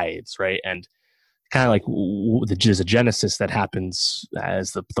sides, right? And kind of like there's a genesis that happens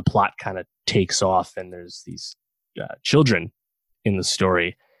as the plot kind of takes off, and there's these children in the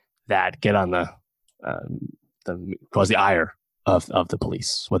story that get on the cause the ire of the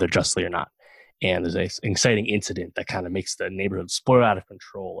police, whether justly or not. And there's an exciting incident that kind of makes the neighborhood spoil out of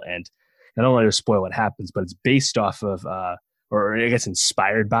control. And I don't want to spoil what happens, but it's based off of, or I guess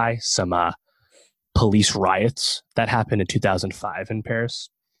inspired by some police riots that happened in 2005 in Paris.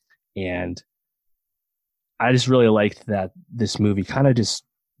 And I just really liked that this movie kind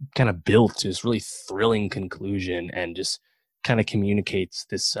of built this really thrilling conclusion and just kind of communicates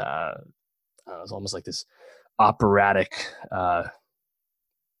this, it's almost like this operatic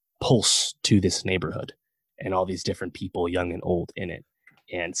pulse to this neighborhood and all these different people, young and old, in it.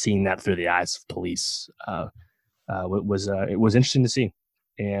 And seeing that through the eyes of police it was interesting to see.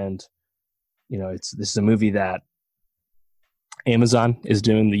 And this is a movie that Amazon is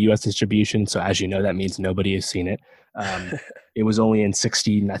doing the U.S. distribution. So as you know, that means nobody has seen it. It was only in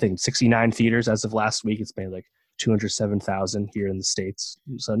 69 theaters as of last week. It's made like 207,000 here in the States.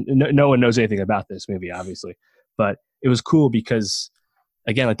 So no one knows anything about this movie, obviously. But it was cool because,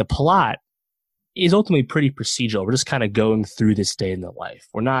 again, like the plot is ultimately pretty procedural. We're just kind of going through this day in the life.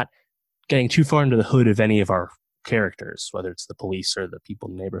 We're not getting too far into the hood of any of our characters, whether it's the police or the people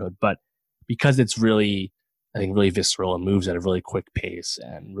in the neighborhood. But because it's really, I think, really visceral and moves at a really quick pace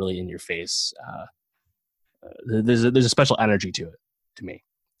and really in your face, there's a special energy to it, to me.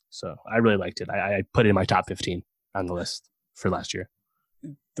 So I really liked it. I put it in my top 15 on the list for last year.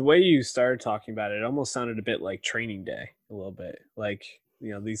 The way you started talking about it, it almost sounded a bit like Training Day, a little bit like,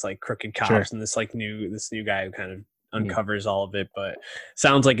 these like crooked cops, sure, and this new guy who kind of uncovers all of it, but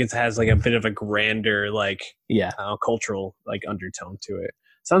sounds like it has like a bit of a grander, like, cultural like undertone to it.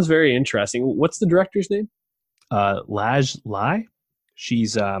 Sounds very interesting. What's the director's name? Laj Lai. She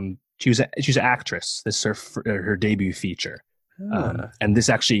was an actress. This is her debut feature. And this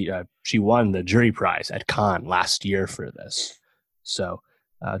actually, she won the jury prize at Cannes last year for this. So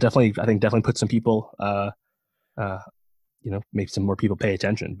definitely put some people, make some more people pay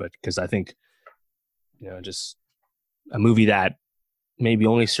attention. But because I think, just a movie that maybe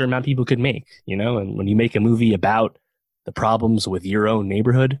only a certain amount of people could make, and when you make a movie about the problems with your own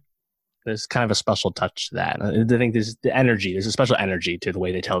neighborhood, there's kind of a special touch to that. I think there's a special energy to the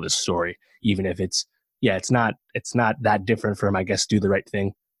way they tell this story, even if it's not that different from, I guess, Do the Right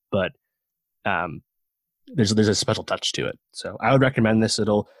Thing, but there's a special touch to it. So I would recommend this.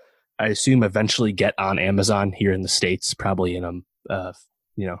 It'll, I assume, eventually get on Amazon here in the States, probably in a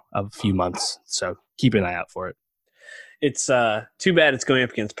few months. So keep an eye out for it. It's too bad it's going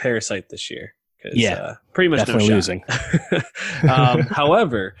up against Parasite this year. Pretty much definitely no losing.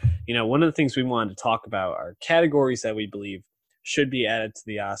 However, one of the things we wanted to talk about are categories that we believe should be added to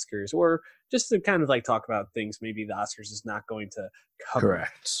the Oscars, or just to kind of like talk about things maybe the Oscars is not going to cover.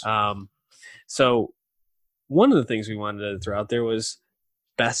 Correct. So one of the things we wanted to throw out there was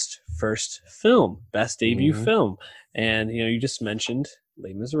best first film, best debut film. And, you just mentioned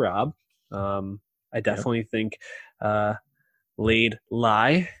Les Miserables. I definitely think Laid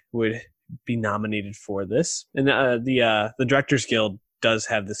Lie would be nominated for this. And the Directors Guild does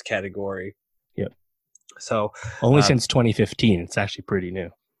have this category. Yep. So only since 2015. It's actually pretty new.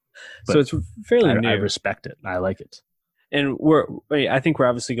 So it's fairly new. I respect it. I like it. And I think we're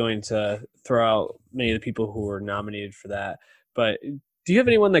obviously going to throw out many of the people who were nominated for that. But do you have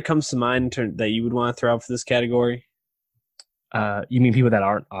anyone that comes to mind that you would want to throw out for this category? You mean people that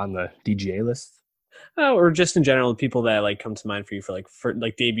aren't on the DGA list? Or just in general, people that like come to mind for you for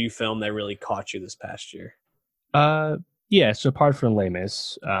debut film that really caught you this past year? Yeah. So apart from Les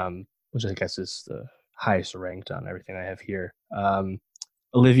Mis, which I guess is the highest ranked on everything I have here,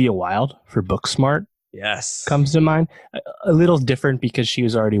 Olivia Wilde for Booksmart. Yes, comes to mind. A little different because she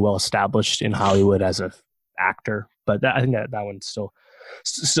was already well established in Hollywood as a actor, but I think that one's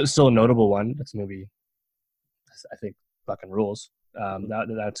still a notable one. That's a movie I think fucking rules.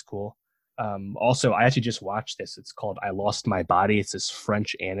 That's cool. Also, I actually just watched this. It's called I Lost My Body. It's this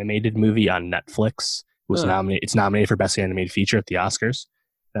French animated movie on Netflix. It's nominated for Best Animated Feature at the Oscars.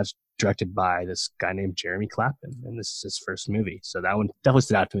 That's directed by this guy named Jeremy Clapton, and this is his first movie. So that one definitely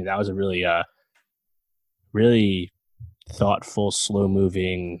stood out to me. That was a really, really thoughtful,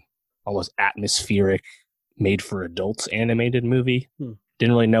 slow-moving, almost atmospheric, made-for-adults animated movie.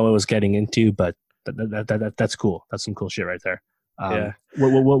 Didn't really know what I was getting into, but that's cool. That's some cool shit right there.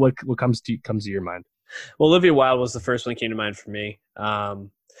 What comes to your mind? Well, Olivia Wilde was the first one that came to mind for me.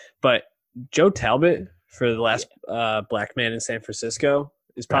 But Joe Talbot for the last Black Man in San Francisco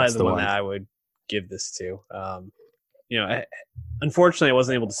is probably That's the the one one. that I would give this to. Unfortunately, I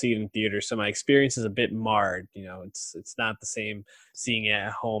wasn't able to see it in theater, so my experience is a bit marred. It's not the same seeing it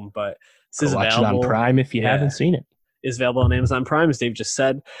at home, but this Go is watch it on available. Prime if you Yeah, haven't seen it. is available on Amazon Prime, as Dave just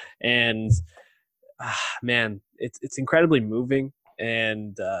said, and man, it's incredibly moving.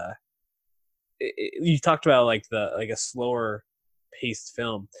 And you talked about like a slower paced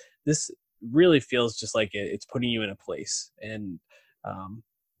film. This really feels just like it's putting you in a place, and um,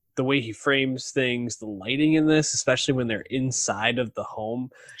 the way he frames things, the lighting in this, especially when they're inside of the home,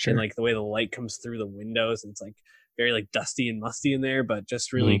 Sure. and like the way the light comes through the windows, and it's like very like dusty and musty in there, but just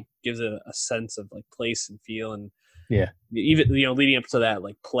Mm-hmm. really gives it a sense of like place and feel. And Yeah. even leading up to that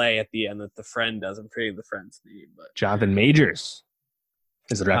like play at the end that the friend does. I'm forgetting the friend's name, but Jonathan Majors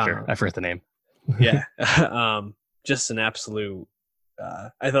is the director. I forget the name. yeah. Just an absolute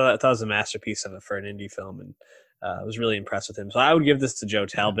I thought it was a masterpiece of it for an indie film, and I was really impressed with him. So I would give this to Joe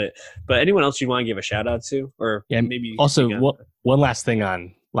Talbot. But anyone else you'd want to give a shout out to, or maybe also one last thing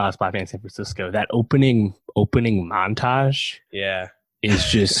on Last Black Man in San Francisco. That opening montage, is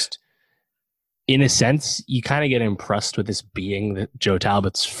just, in a sense, you kind of get impressed with this being Joe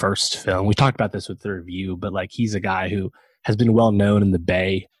Talbot's first film. We talked about this with the review, but like he's a guy who has been well known in the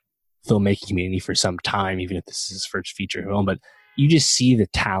Bay filmmaking community for some time, even if this is his first feature film. But you just see the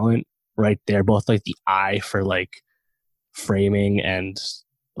talent right there, both like the eye for like framing and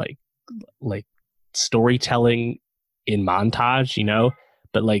like storytelling in montage,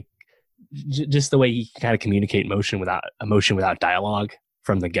 but like just the way he can kind of communicate emotion without dialogue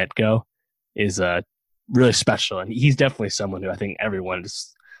from the get-go is really special. And he's definitely someone who I think everyone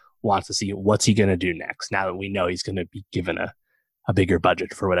just wants to see what's he going to do next, now that we know he's going to be given a bigger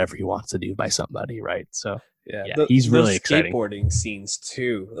budget for whatever he wants to do by somebody, right? So he's really exciting. Skateboarding scenes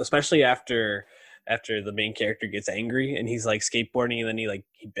too, especially after the main character gets angry and he's like skateboarding and then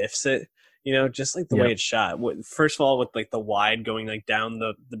he biffs it, just like the way it's shot. First of all, with like the wide going like down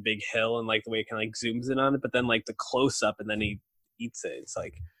the big hill and like the way it kind of like zooms in on it, but then like the close up and then he eats it. It's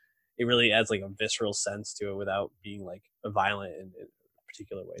like it really adds like a visceral sense to it without being like violent in a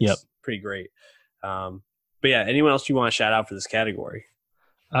particular way. It's pretty great. But yeah, anyone else you want to shout out for this category?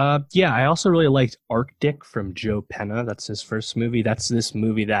 I also really liked Arctic from Joe Penna. That's his first movie. That's this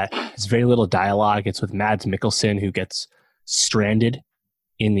movie that has very little dialogue. It's with Mads Mikkelsen, who gets stranded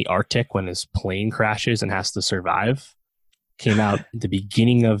in the Arctic when his plane crashes and has to survive. Came out at the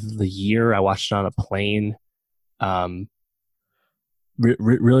beginning of the year. I watched it on a plane.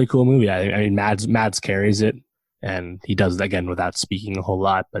 Really cool movie. I mean, Mads carries it, and he does it again without speaking a whole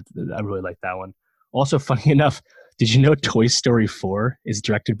lot, but I really like that one. Also, funny enough, did you know Toy Story 4 is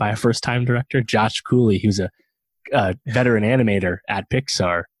directed by a first-time director, Josh Cooley, who's a veteran animator at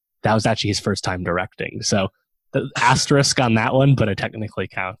Pixar? That was actually his first time directing. So the asterisk on that one, but it technically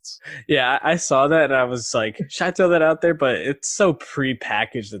counts. Yeah, I saw that and I was like, should I throw that out there? But it's so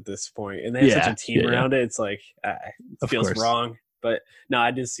pre-packaged at this point, and they have such a team around it. It's like, it feels wrong. But no,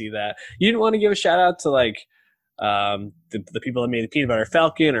 I did see that. You didn't want to give a shout out to like the people that made the Peanut Butter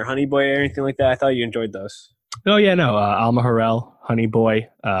Falcon or Honey Boy or anything like that? I thought you enjoyed those. Oh yeah, no. Alma Harrell, Honey Boy.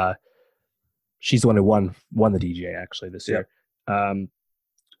 She's the one who won the DJ actually this year.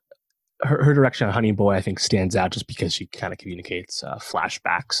 Her direction on Honey Boy, I think, stands out just because she kind of communicates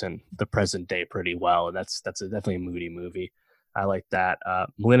flashbacks and the present day pretty well. And that's definitely a moody movie. I like that.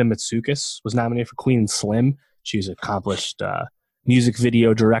 Melina Matsoukas was nominated for Queen and Slim. She's an accomplished music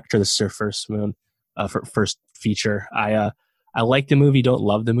video director. This is her first feature. I like the movie, don't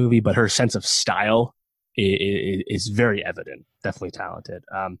love the movie, but her sense of style is very evident. Definitely talented.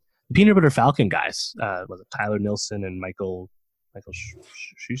 The Peanut Butter Falcon guys, was it Tyler Nilsson and Michael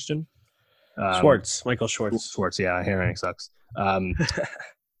Schuston? Michael Schwartz. Yeah, hair sucks.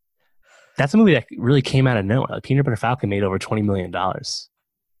 That's a movie that really came out of nowhere. Peanut Butter Falcon made over $20 million,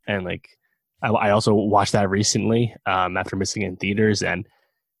 and like I also watched that recently after missing it in theaters, and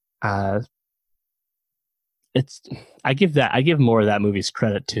I give more of that movie's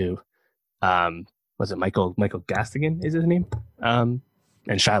credit to was it Michael Gastigan is his name, and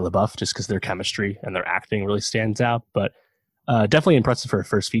Shia LaBeouf, just because their chemistry and their acting really stands out. But definitely impressive for a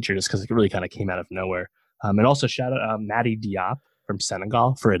first feature, just because it really kind of came out of nowhere. And also shout out Madi Diop from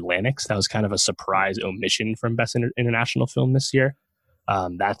Senegal for Atlantics. That was kind of a surprise omission from Best International Film this year.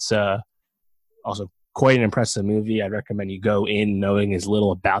 That's also quite an impressive movie. I'd recommend you go in knowing as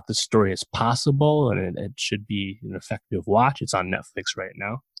little about the story as possible, and it should be an effective watch. It's on Netflix right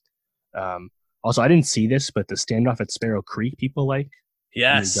now. Also, I didn't see this, but The Standoff at Sparrow Creek people like.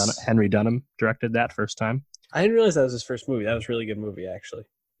 Yes. Henry Dunham directed that first time. I didn't realize that was his first movie. That was a really good movie, actually.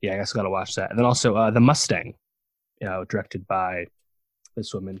 Yeah, I guess I got to watch that. And then also The Mustang, directed by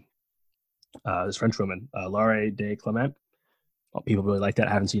this woman, this French woman, Laure de Clement. Well, people really like that.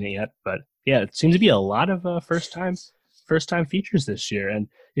 I haven't seen it yet, but yeah, it seems to be a lot of first time features this year. And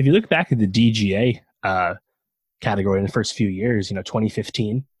if you look back at the DGA category in the first few years,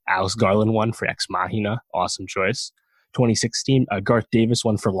 2015, Alex Garland won for Ex Machina, awesome choice. 2016, Garth Davis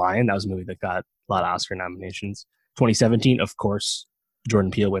won for Lion. That was a movie that got a lot of Oscar nominations. 2017, of course,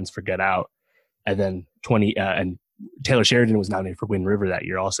 Jordan Peele wins for Get Out. And then and Taylor Sheridan was nominated for Wind River that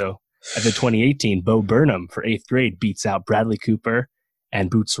year also. And then 2018, Bo Burnham for Eighth Grade beats out Bradley Cooper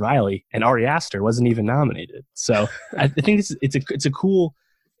and Boots Riley, and Ari Aster wasn't even nominated. So I think it's a cool.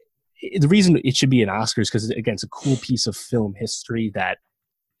 The reason it should be an Oscars because again, it's a cool piece of film history that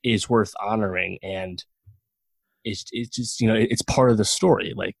is worth honoring, and it's just it's part of the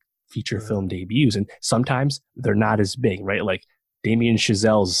story, like feature film debuts, and sometimes they're not as big, right? Like Damien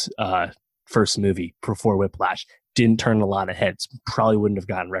Chazelle's first movie before Whiplash didn't turn a lot of heads, probably wouldn't have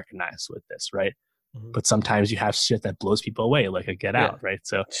gotten recognized with this, right? Mm-hmm. But sometimes you have shit that blows people away, like a Get Out, right?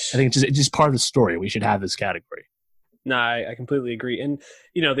 So I think it's just part of the story. We should have this category. No, I completely agree. And,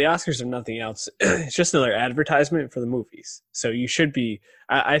 the Oscars are nothing else. It's just another advertisement for the movies. So you should be,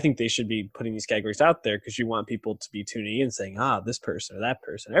 I think they should be putting these categories out there because you want people to be tuning in and saying, this person or that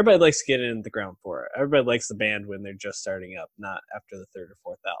person. Everybody likes to get in the ground for it. Everybody likes the band when they're just starting up, not after the third or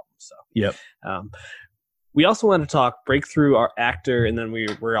fourth album. So, yep. We also want to talk breakthrough our actor, and then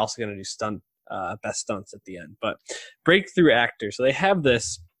we're also going to do best stunts at the end. But breakthrough actor. So they have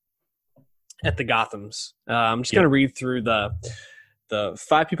this at the Gothams. I'm just going to read through the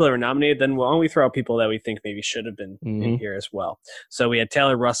 5 people that were nominated. Then why don't we throw out people that we think maybe should have been in here as well. So we had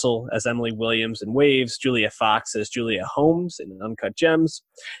Taylor Russell as Emily Williams in Waves, Julia Fox as Julia Holmes in Uncut Gems,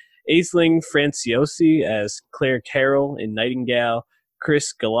 Aisling Franciosi as Claire Carroll in Nightingale,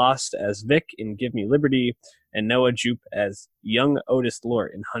 Chris Galost as Vic in Give Me Liberty, and Noah Jupe as young Otis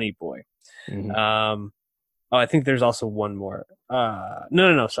Lort in Honey Boy. Mm-hmm. I think there's also one more.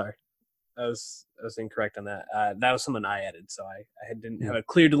 No, sorry. I was incorrect on that. That was someone I added, so I didn't have a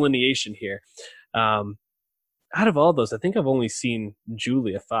clear delineation here. Out of all those, I think I've only seen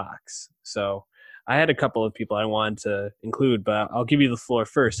Julia Fox. So I had a couple of people I wanted to include, but I'll give you the floor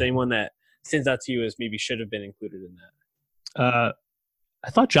first. Anyone that stands out to you as maybe should have been included in that? I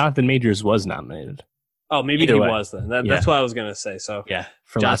thought Jonathan Majors was nominated. Oh, maybe he was then. That's what I was going to say. So yeah,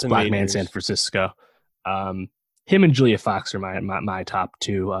 for Jonathan Last Black Man in San Francisco. Him and Julia Fox are my top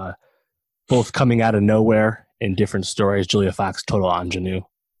 2. Both coming out of nowhere in different stories. Julia Fox, total ingenue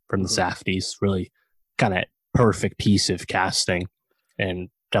from the Safdies, really kind of perfect piece of casting, and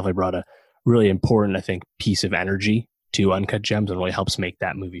definitely brought a really important, I think, piece of energy to Uncut Gems and really helps make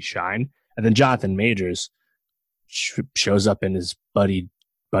that movie shine. And then Jonathan Majors shows up in his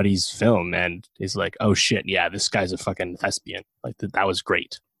buddy's film and is like, oh shit, yeah, this guy's a fucking thespian. Like that was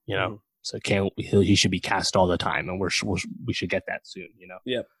great, So he should be cast all the time, and we should get that soon,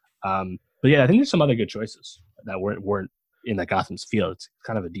 Yep. But yeah, I think there's some other good choices that weren't in the Gotham's field. It's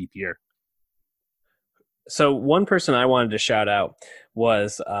kind of a deep year. So one person I wanted to shout out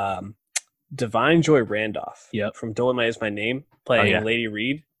was Divine Joy Randolph from Dolomite Is My Name, playing Lady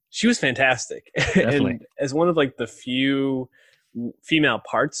Reed. She was fantastic. Definitely. And as one of like the few female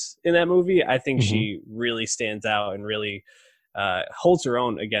parts in that movie, I think she really stands out and really holds her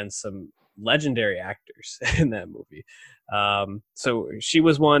own against some legendary actors in that movie. So she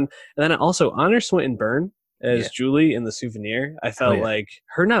was one. And then also Honor Swinton Byrne as Julie in The Souvenir. I felt like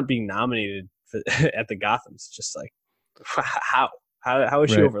her not being nominated at the Gothams, just like, how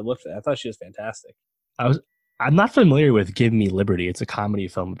was she overlooked? I thought she was fantastic. I'm not familiar with Give Me Liberty. It's a comedy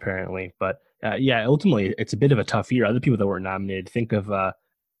film apparently, but ultimately it's a bit of a tough year. Other people that were nominated, think of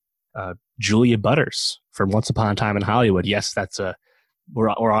Julia Butters from Once Upon a Time in Hollywood. Yes, that's we're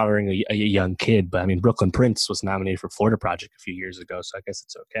honoring a young kid, but I mean, Brooklyn Prince was nominated for Florida Project a few years ago, so I guess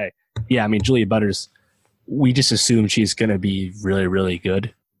it's okay. Yeah, I mean, Julia Butters, we just assume she's going to be really, really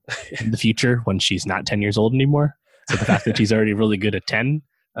good in the future when she's not 10 years old anymore. So the fact that she's already really good at 10,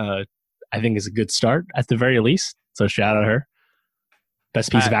 I think is a good start at the very least. So shout out to her.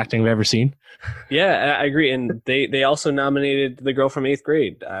 Best piece of acting I've ever seen. Yeah, I agree. And they also nominated the girl from 8th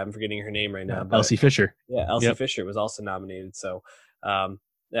grade. I'm forgetting her name right now. But Elsie Fisher. Yeah, Elsie Fisher was also nominated. So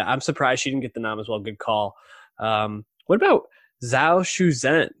I'm surprised she didn't get the nom as well. Good call. What about Zhao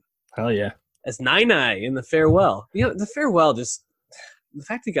Shuzhen? Hell yeah. As Nai in The Farewell. The Farewell, just the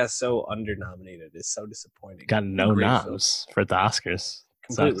fact he got so under-nominated is so disappointing. Got no noms for the Oscars.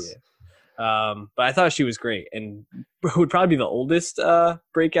 Completely. But I thought she was great and would probably be the oldest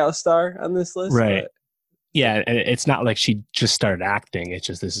breakout star on this list. Right. Yeah, and it's not like she just started acting. It's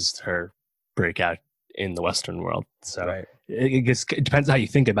just this is her breakout in the Western world. So Right. it depends how you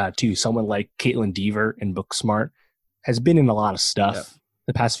think about it too. Someone like Caitlin Dever in Booksmart has been in a lot of stuff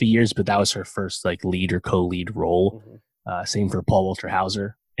the past few years, but that was her first like lead or co-lead role. Mm-hmm. Same for Paul Walter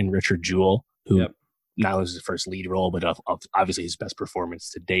Hauser and Richard Jewell, who Yep. not only was his first lead role, but obviously his best performance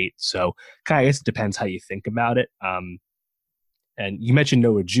to date. So kind of, I guess it depends how you think about it. And you mentioned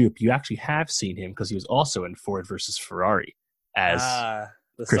Noah Jupe. You actually have seen him because he was also in Ford versus Ferrari as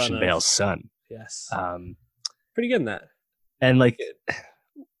The Christian son Bale's son. Yes. Um, Pretty good in that. and like,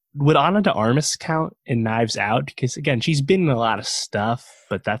 would Ana de Armas count in Knives Out? Because again, she's been in a lot of stuff,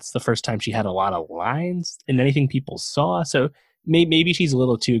 but that's the first time she had a lot of lines in anything people saw. So maybe she's a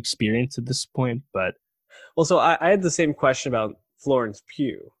little too experienced at this point. But well, so I had the same question about Florence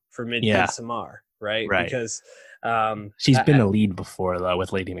Pugh for Midsommar, right? Right. Because she's been a lead before though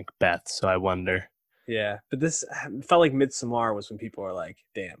with Lady Macbeth, so I wonder. Yeah, but this felt like Midsommar was when people are like,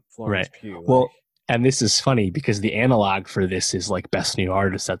 "Damn, Florence Pugh." Well, and this is funny because the analog for this is like Best New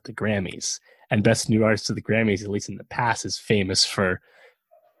Artist at the Grammys, and Best New Artist at the Grammys, at least in the past, is famous for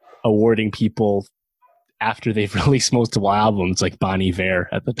awarding people after they've released multiple albums, like Bon Iver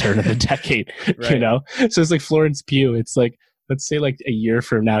at the turn of the decade. Right. You know, so it's like Florence Pugh. It's like, let's say like a year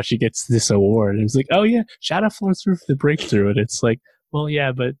from now she gets this award, and it's like, oh yeah, shout out Florence Pugh for the breakthrough. And it's like, well,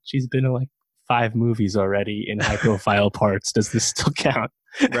 yeah, but she's been in like 5 movies already in high profile parts. Does this still count?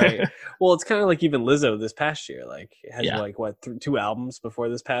 Right. Well, it's kind of like even Lizzo this past year, like had like what 2 albums before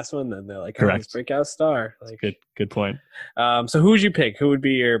this past one, then they're like, oh, this breakout star. Like, good point. So who would you pick? Who would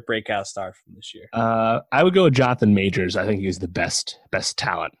be your breakout star from this year? I would go with Jonathan Majors. I think he was the best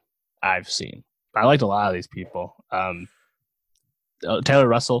talent I've seen. I liked a lot of these people. Taylor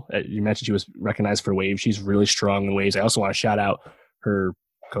Russell, you mentioned she was recognized for Waves. She's really strong in Waves. I also want to shout out her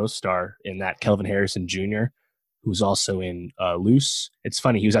co-star in that, Kelvin Harrison Jr., who's also in Loose. It's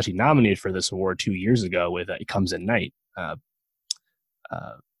funny, he was actually nominated for this award 2 years ago with It Comes at Night, the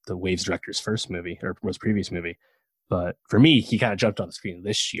Waves director's first movie, or most previous movie. But for me, he kind of jumped on the screen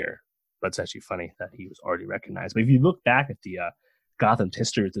this year. But it's actually funny that he was already recognized. But if you look back at the Gotham's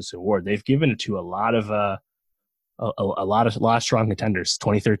history with this award, they've given it to a lot of a lot of strong contenders.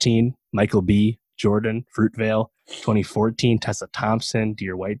 2013, Michael B. Jordan, Fruitvale. 2014, Tessa Thompson,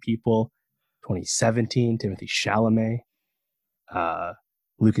 Dear White People. 2017, Timothy Chalamet.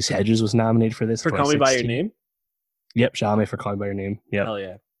 Lucas Hedges was nominated for this. For Call Me By Your Name? Yep, Chalamet for Call Me By Your Name. Yep. Hell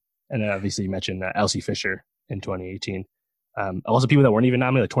yeah. And then obviously you mentioned Elsie Fisher in 2018. Also people that weren't even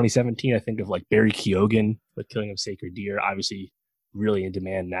nominated, like 2017, I think of like Barry Keoghan with Killing of Sacred Deer, obviously really in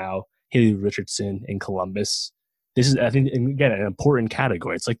demand now. Haley Richardson in Columbus. This is, I think, again, an important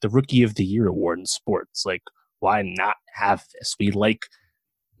category. It's like the Rookie of the Year award in sports. Like, why not have this? We like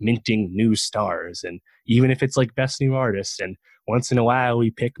minting new stars. And even if it's like Best New Artist, and once in a while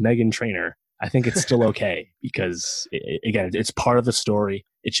we pick Meghan Trainor, I think it's still okay because, again, it's part of the story.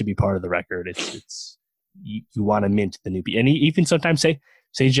 It should be part of the record. It's you want to mint the new. And even sometimes say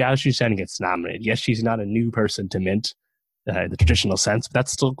Zhao Shushan gets nominated. Yes, she's not a new person to mint in the traditional sense, but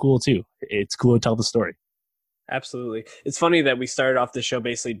that's still cool too. It's cool to tell the story. Absolutely. It's funny that we started off the show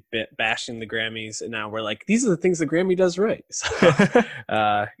basically bashing the Grammys, and now we're like, these are the things the Grammy does right. So,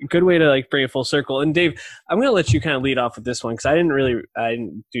 good way to like bring it full circle. And Dave, I'm going to let you kind of lead off with this one because I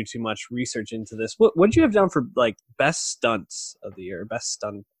didn't do too much research into this. What did you have down for like best stunts of the year, best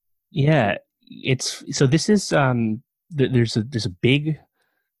stunt? Yeah, this is there's a big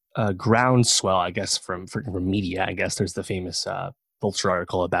groundswell, I guess, from media. I guess there's the famous Vulture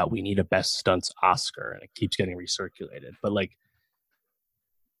article about we need a best stunts Oscar, and it keeps getting recirculated. But like,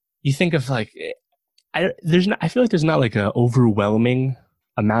 you think of like, I feel like there's not like an overwhelming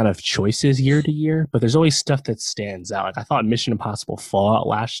amount of choices year to year, but there's always stuff that stands out. Like I thought Mission Impossible Fallout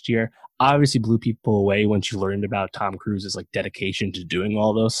last year obviously blew people away once you learned about Tom Cruise's like dedication to doing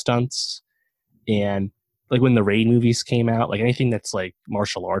all those stunts. And like when the Raid movies came out, like anything that's like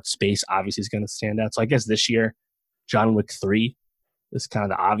martial arts space obviously is going to stand out. So I guess this year, John Wick 3 is kind of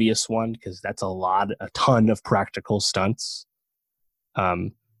the obvious one because that's a ton of practical stunts.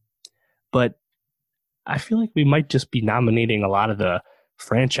 But I feel like we might just be nominating a lot of the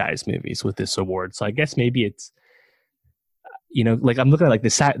franchise movies with this award. So I guess maybe it's, like I'm looking at like the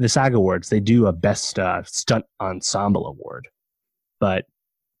SAG Awards, they do a best stunt ensemble award, but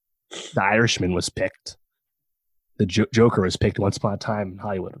The Irishman was picked. The Joker was picked. Once Upon a Time in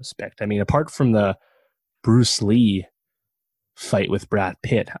Hollywood was picked. I mean, apart from the Bruce Lee fight with Brad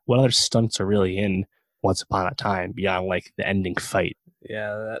Pitt, what other stunts are really in Once Upon a Time beyond like the ending fight?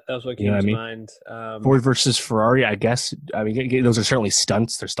 Yeah, that was what came to mind. Ford versus Ferrari, I guess. I mean, those are certainly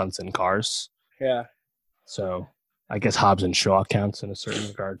stunts. They're stunts in cars. Yeah. So I guess Hobbs and Shaw counts in a certain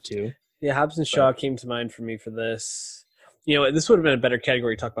regard too. Yeah, Hobbs and Shaw came to mind for me for this. This would have been a better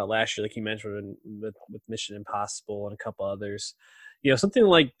category to talk about last year, like you mentioned with Mission Impossible and a couple others. Something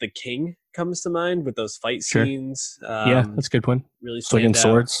like The King comes to mind with those fight scenes. Yeah, that's a good one. Really swinging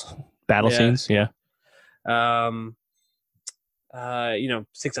swords, battle scenes. Yeah.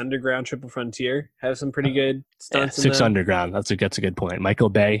 6 Underground, Triple Frontier have some pretty good stunts. Yeah, 6 Underground. That's a good point. Michael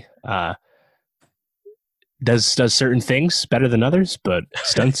Bay does certain things better than others, but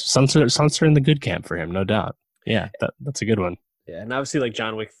stunts are in the good camp for him, no doubt. Yeah, that's a good one. Yeah, and obviously like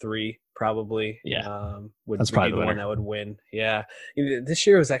John Wick 3 probably. Yeah, would probably be the one that would win. Yeah, this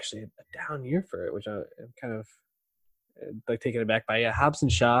year was actually a down year for it, which I'm kind of like taken aback by. Yeah, Hobbs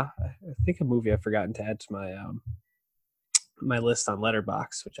and Shaw. I think a movie I've forgotten to add to my my list on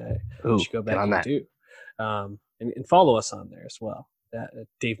Letterboxd, which I should go back and do, and follow us on there as well.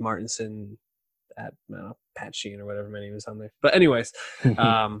 Dave Martinson at Pat Sheen or whatever my name is on there. But anyways,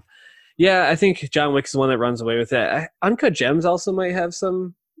 yeah, I think John Wick is the one that runs away with it. Uncut Gems also might have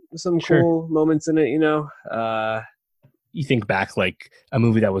some cool moments in it. You think back like a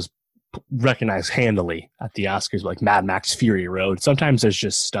movie that was recognized handily at the Oscars, like Mad Max Fury Road. Sometimes there's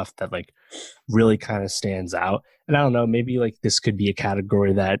just stuff that like really kind of stands out. And I don't know, maybe like this could be a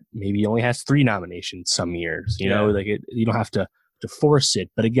category that maybe only has 3 nominations some years. You know, like you don't have to force it.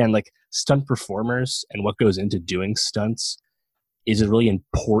 But again, like stunt performers and what goes into doing stunts is a really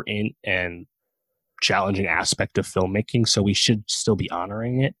important and challenging aspect of filmmaking. So we should still be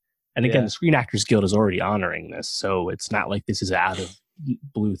honoring it. And again, the Screen Actors Guild is already honoring this. So it's not like this is out of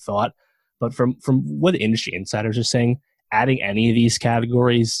blue thought. But from what the industry insiders are saying, adding any of these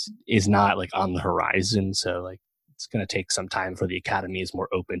categories is not like on the horizon. So like it's going to take some time for the Academy is more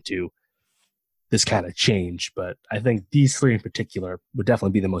open to this kind of change. But I think these 3 in particular would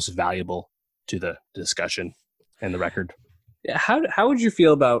definitely be the most valuable to the discussion and the record. Yeah, how would you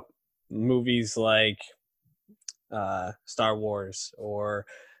feel about movies like Star Wars or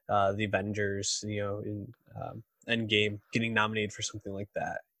the Avengers, in Endgame getting nominated for something like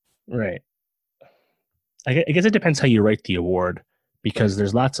that? Right. I guess it depends how you write the award, because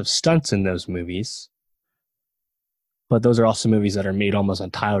there's lots of stunts in those movies, but those are also movies that are made almost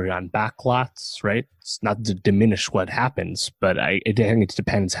entirely on backlots, right? It's not to diminish what happens, but I think it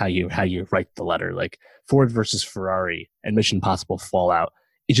depends how you write the letter. Like Ford versus Ferrari and Mission Impossible Fallout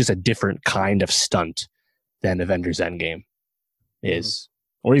is just a different kind of stunt than Avengers Endgame is,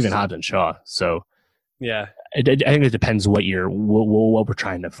 or even Hobbs and Shaw. So yeah, I think it depends what we're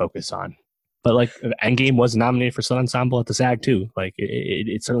trying to focus on. But like Endgame was nominated for Stunt Ensemble at the SAG too. Like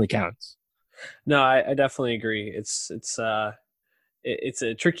it certainly counts. No, I definitely agree. It's a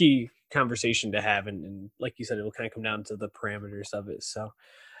tricky conversation to have, and like you said, it will kind of come down to the parameters of it. So,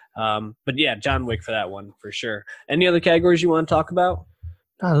 but yeah, John Wick for that one for sure. Any other categories you want to talk about?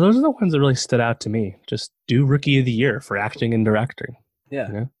 No, those are the ones that really stood out to me. Just do Rookie of the Year for acting and directing.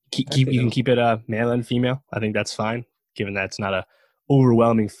 Yeah, you can keep it male and female. I think that's fine, given that it's not a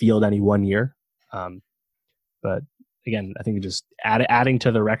overwhelming field any one year. But again, I think just adding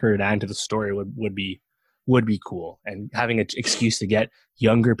to the record, adding to the story would be cool, and having an excuse to get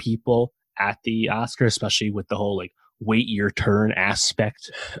younger people at the Oscar, especially with the whole like wait your turn aspect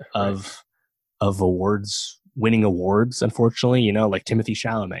of winning awards. Unfortunately, like Timothée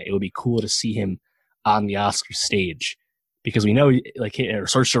Chalamet, it would be cool to see him on the Oscar stage, because we know like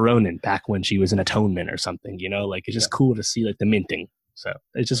Saoirse Ronan back when she was in Atonement or something. Like it's just cool to see like the minting. So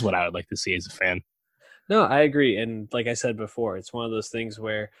it's just what I would like to see as a fan. No, I agree. And like I said before, it's one of those things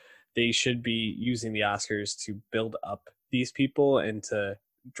where they should be using the Oscars to build up these people and to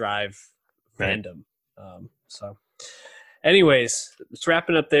drive fandom. So anyways, it's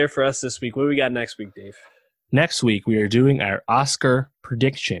wrapping up there for us this week. What do we got next week, Dave? Next week, we are doing our Oscar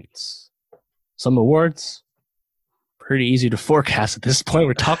predictions. Some awards, pretty easy to forecast at this point.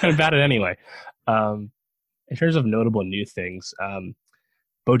 We're talking about it anyway. In terms of notable new things,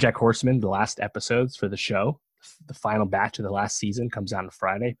 BoJack Horseman, the last episodes for the show, the final batch of the last season comes out on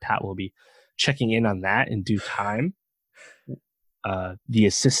Friday. Pat will be checking in on that in due time. The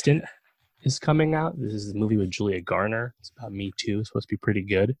Assistant is coming out. This is a movie with Julia Garner. It's about Me Too. It's supposed to be pretty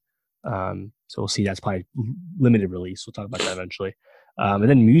good. So we'll see. That's probably limited release. We'll talk about that eventually. And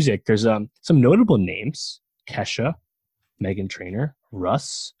then music, there's some notable names: Kesha, Meghan Trainor,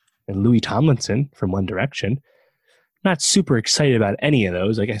 Russ, and Louis Tomlinson from One Direction. Not super excited about any of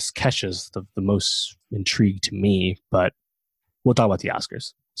those. I guess Kesha's the most intrigued to me, but we'll talk about the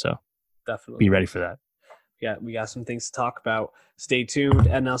Oscars. So definitely be ready for that. Yeah, we got some things to talk about. Stay tuned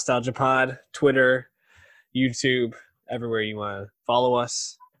at Nostalgia Pod, Twitter, YouTube, everywhere you want to follow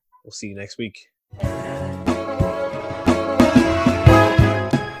us. We'll see you next week.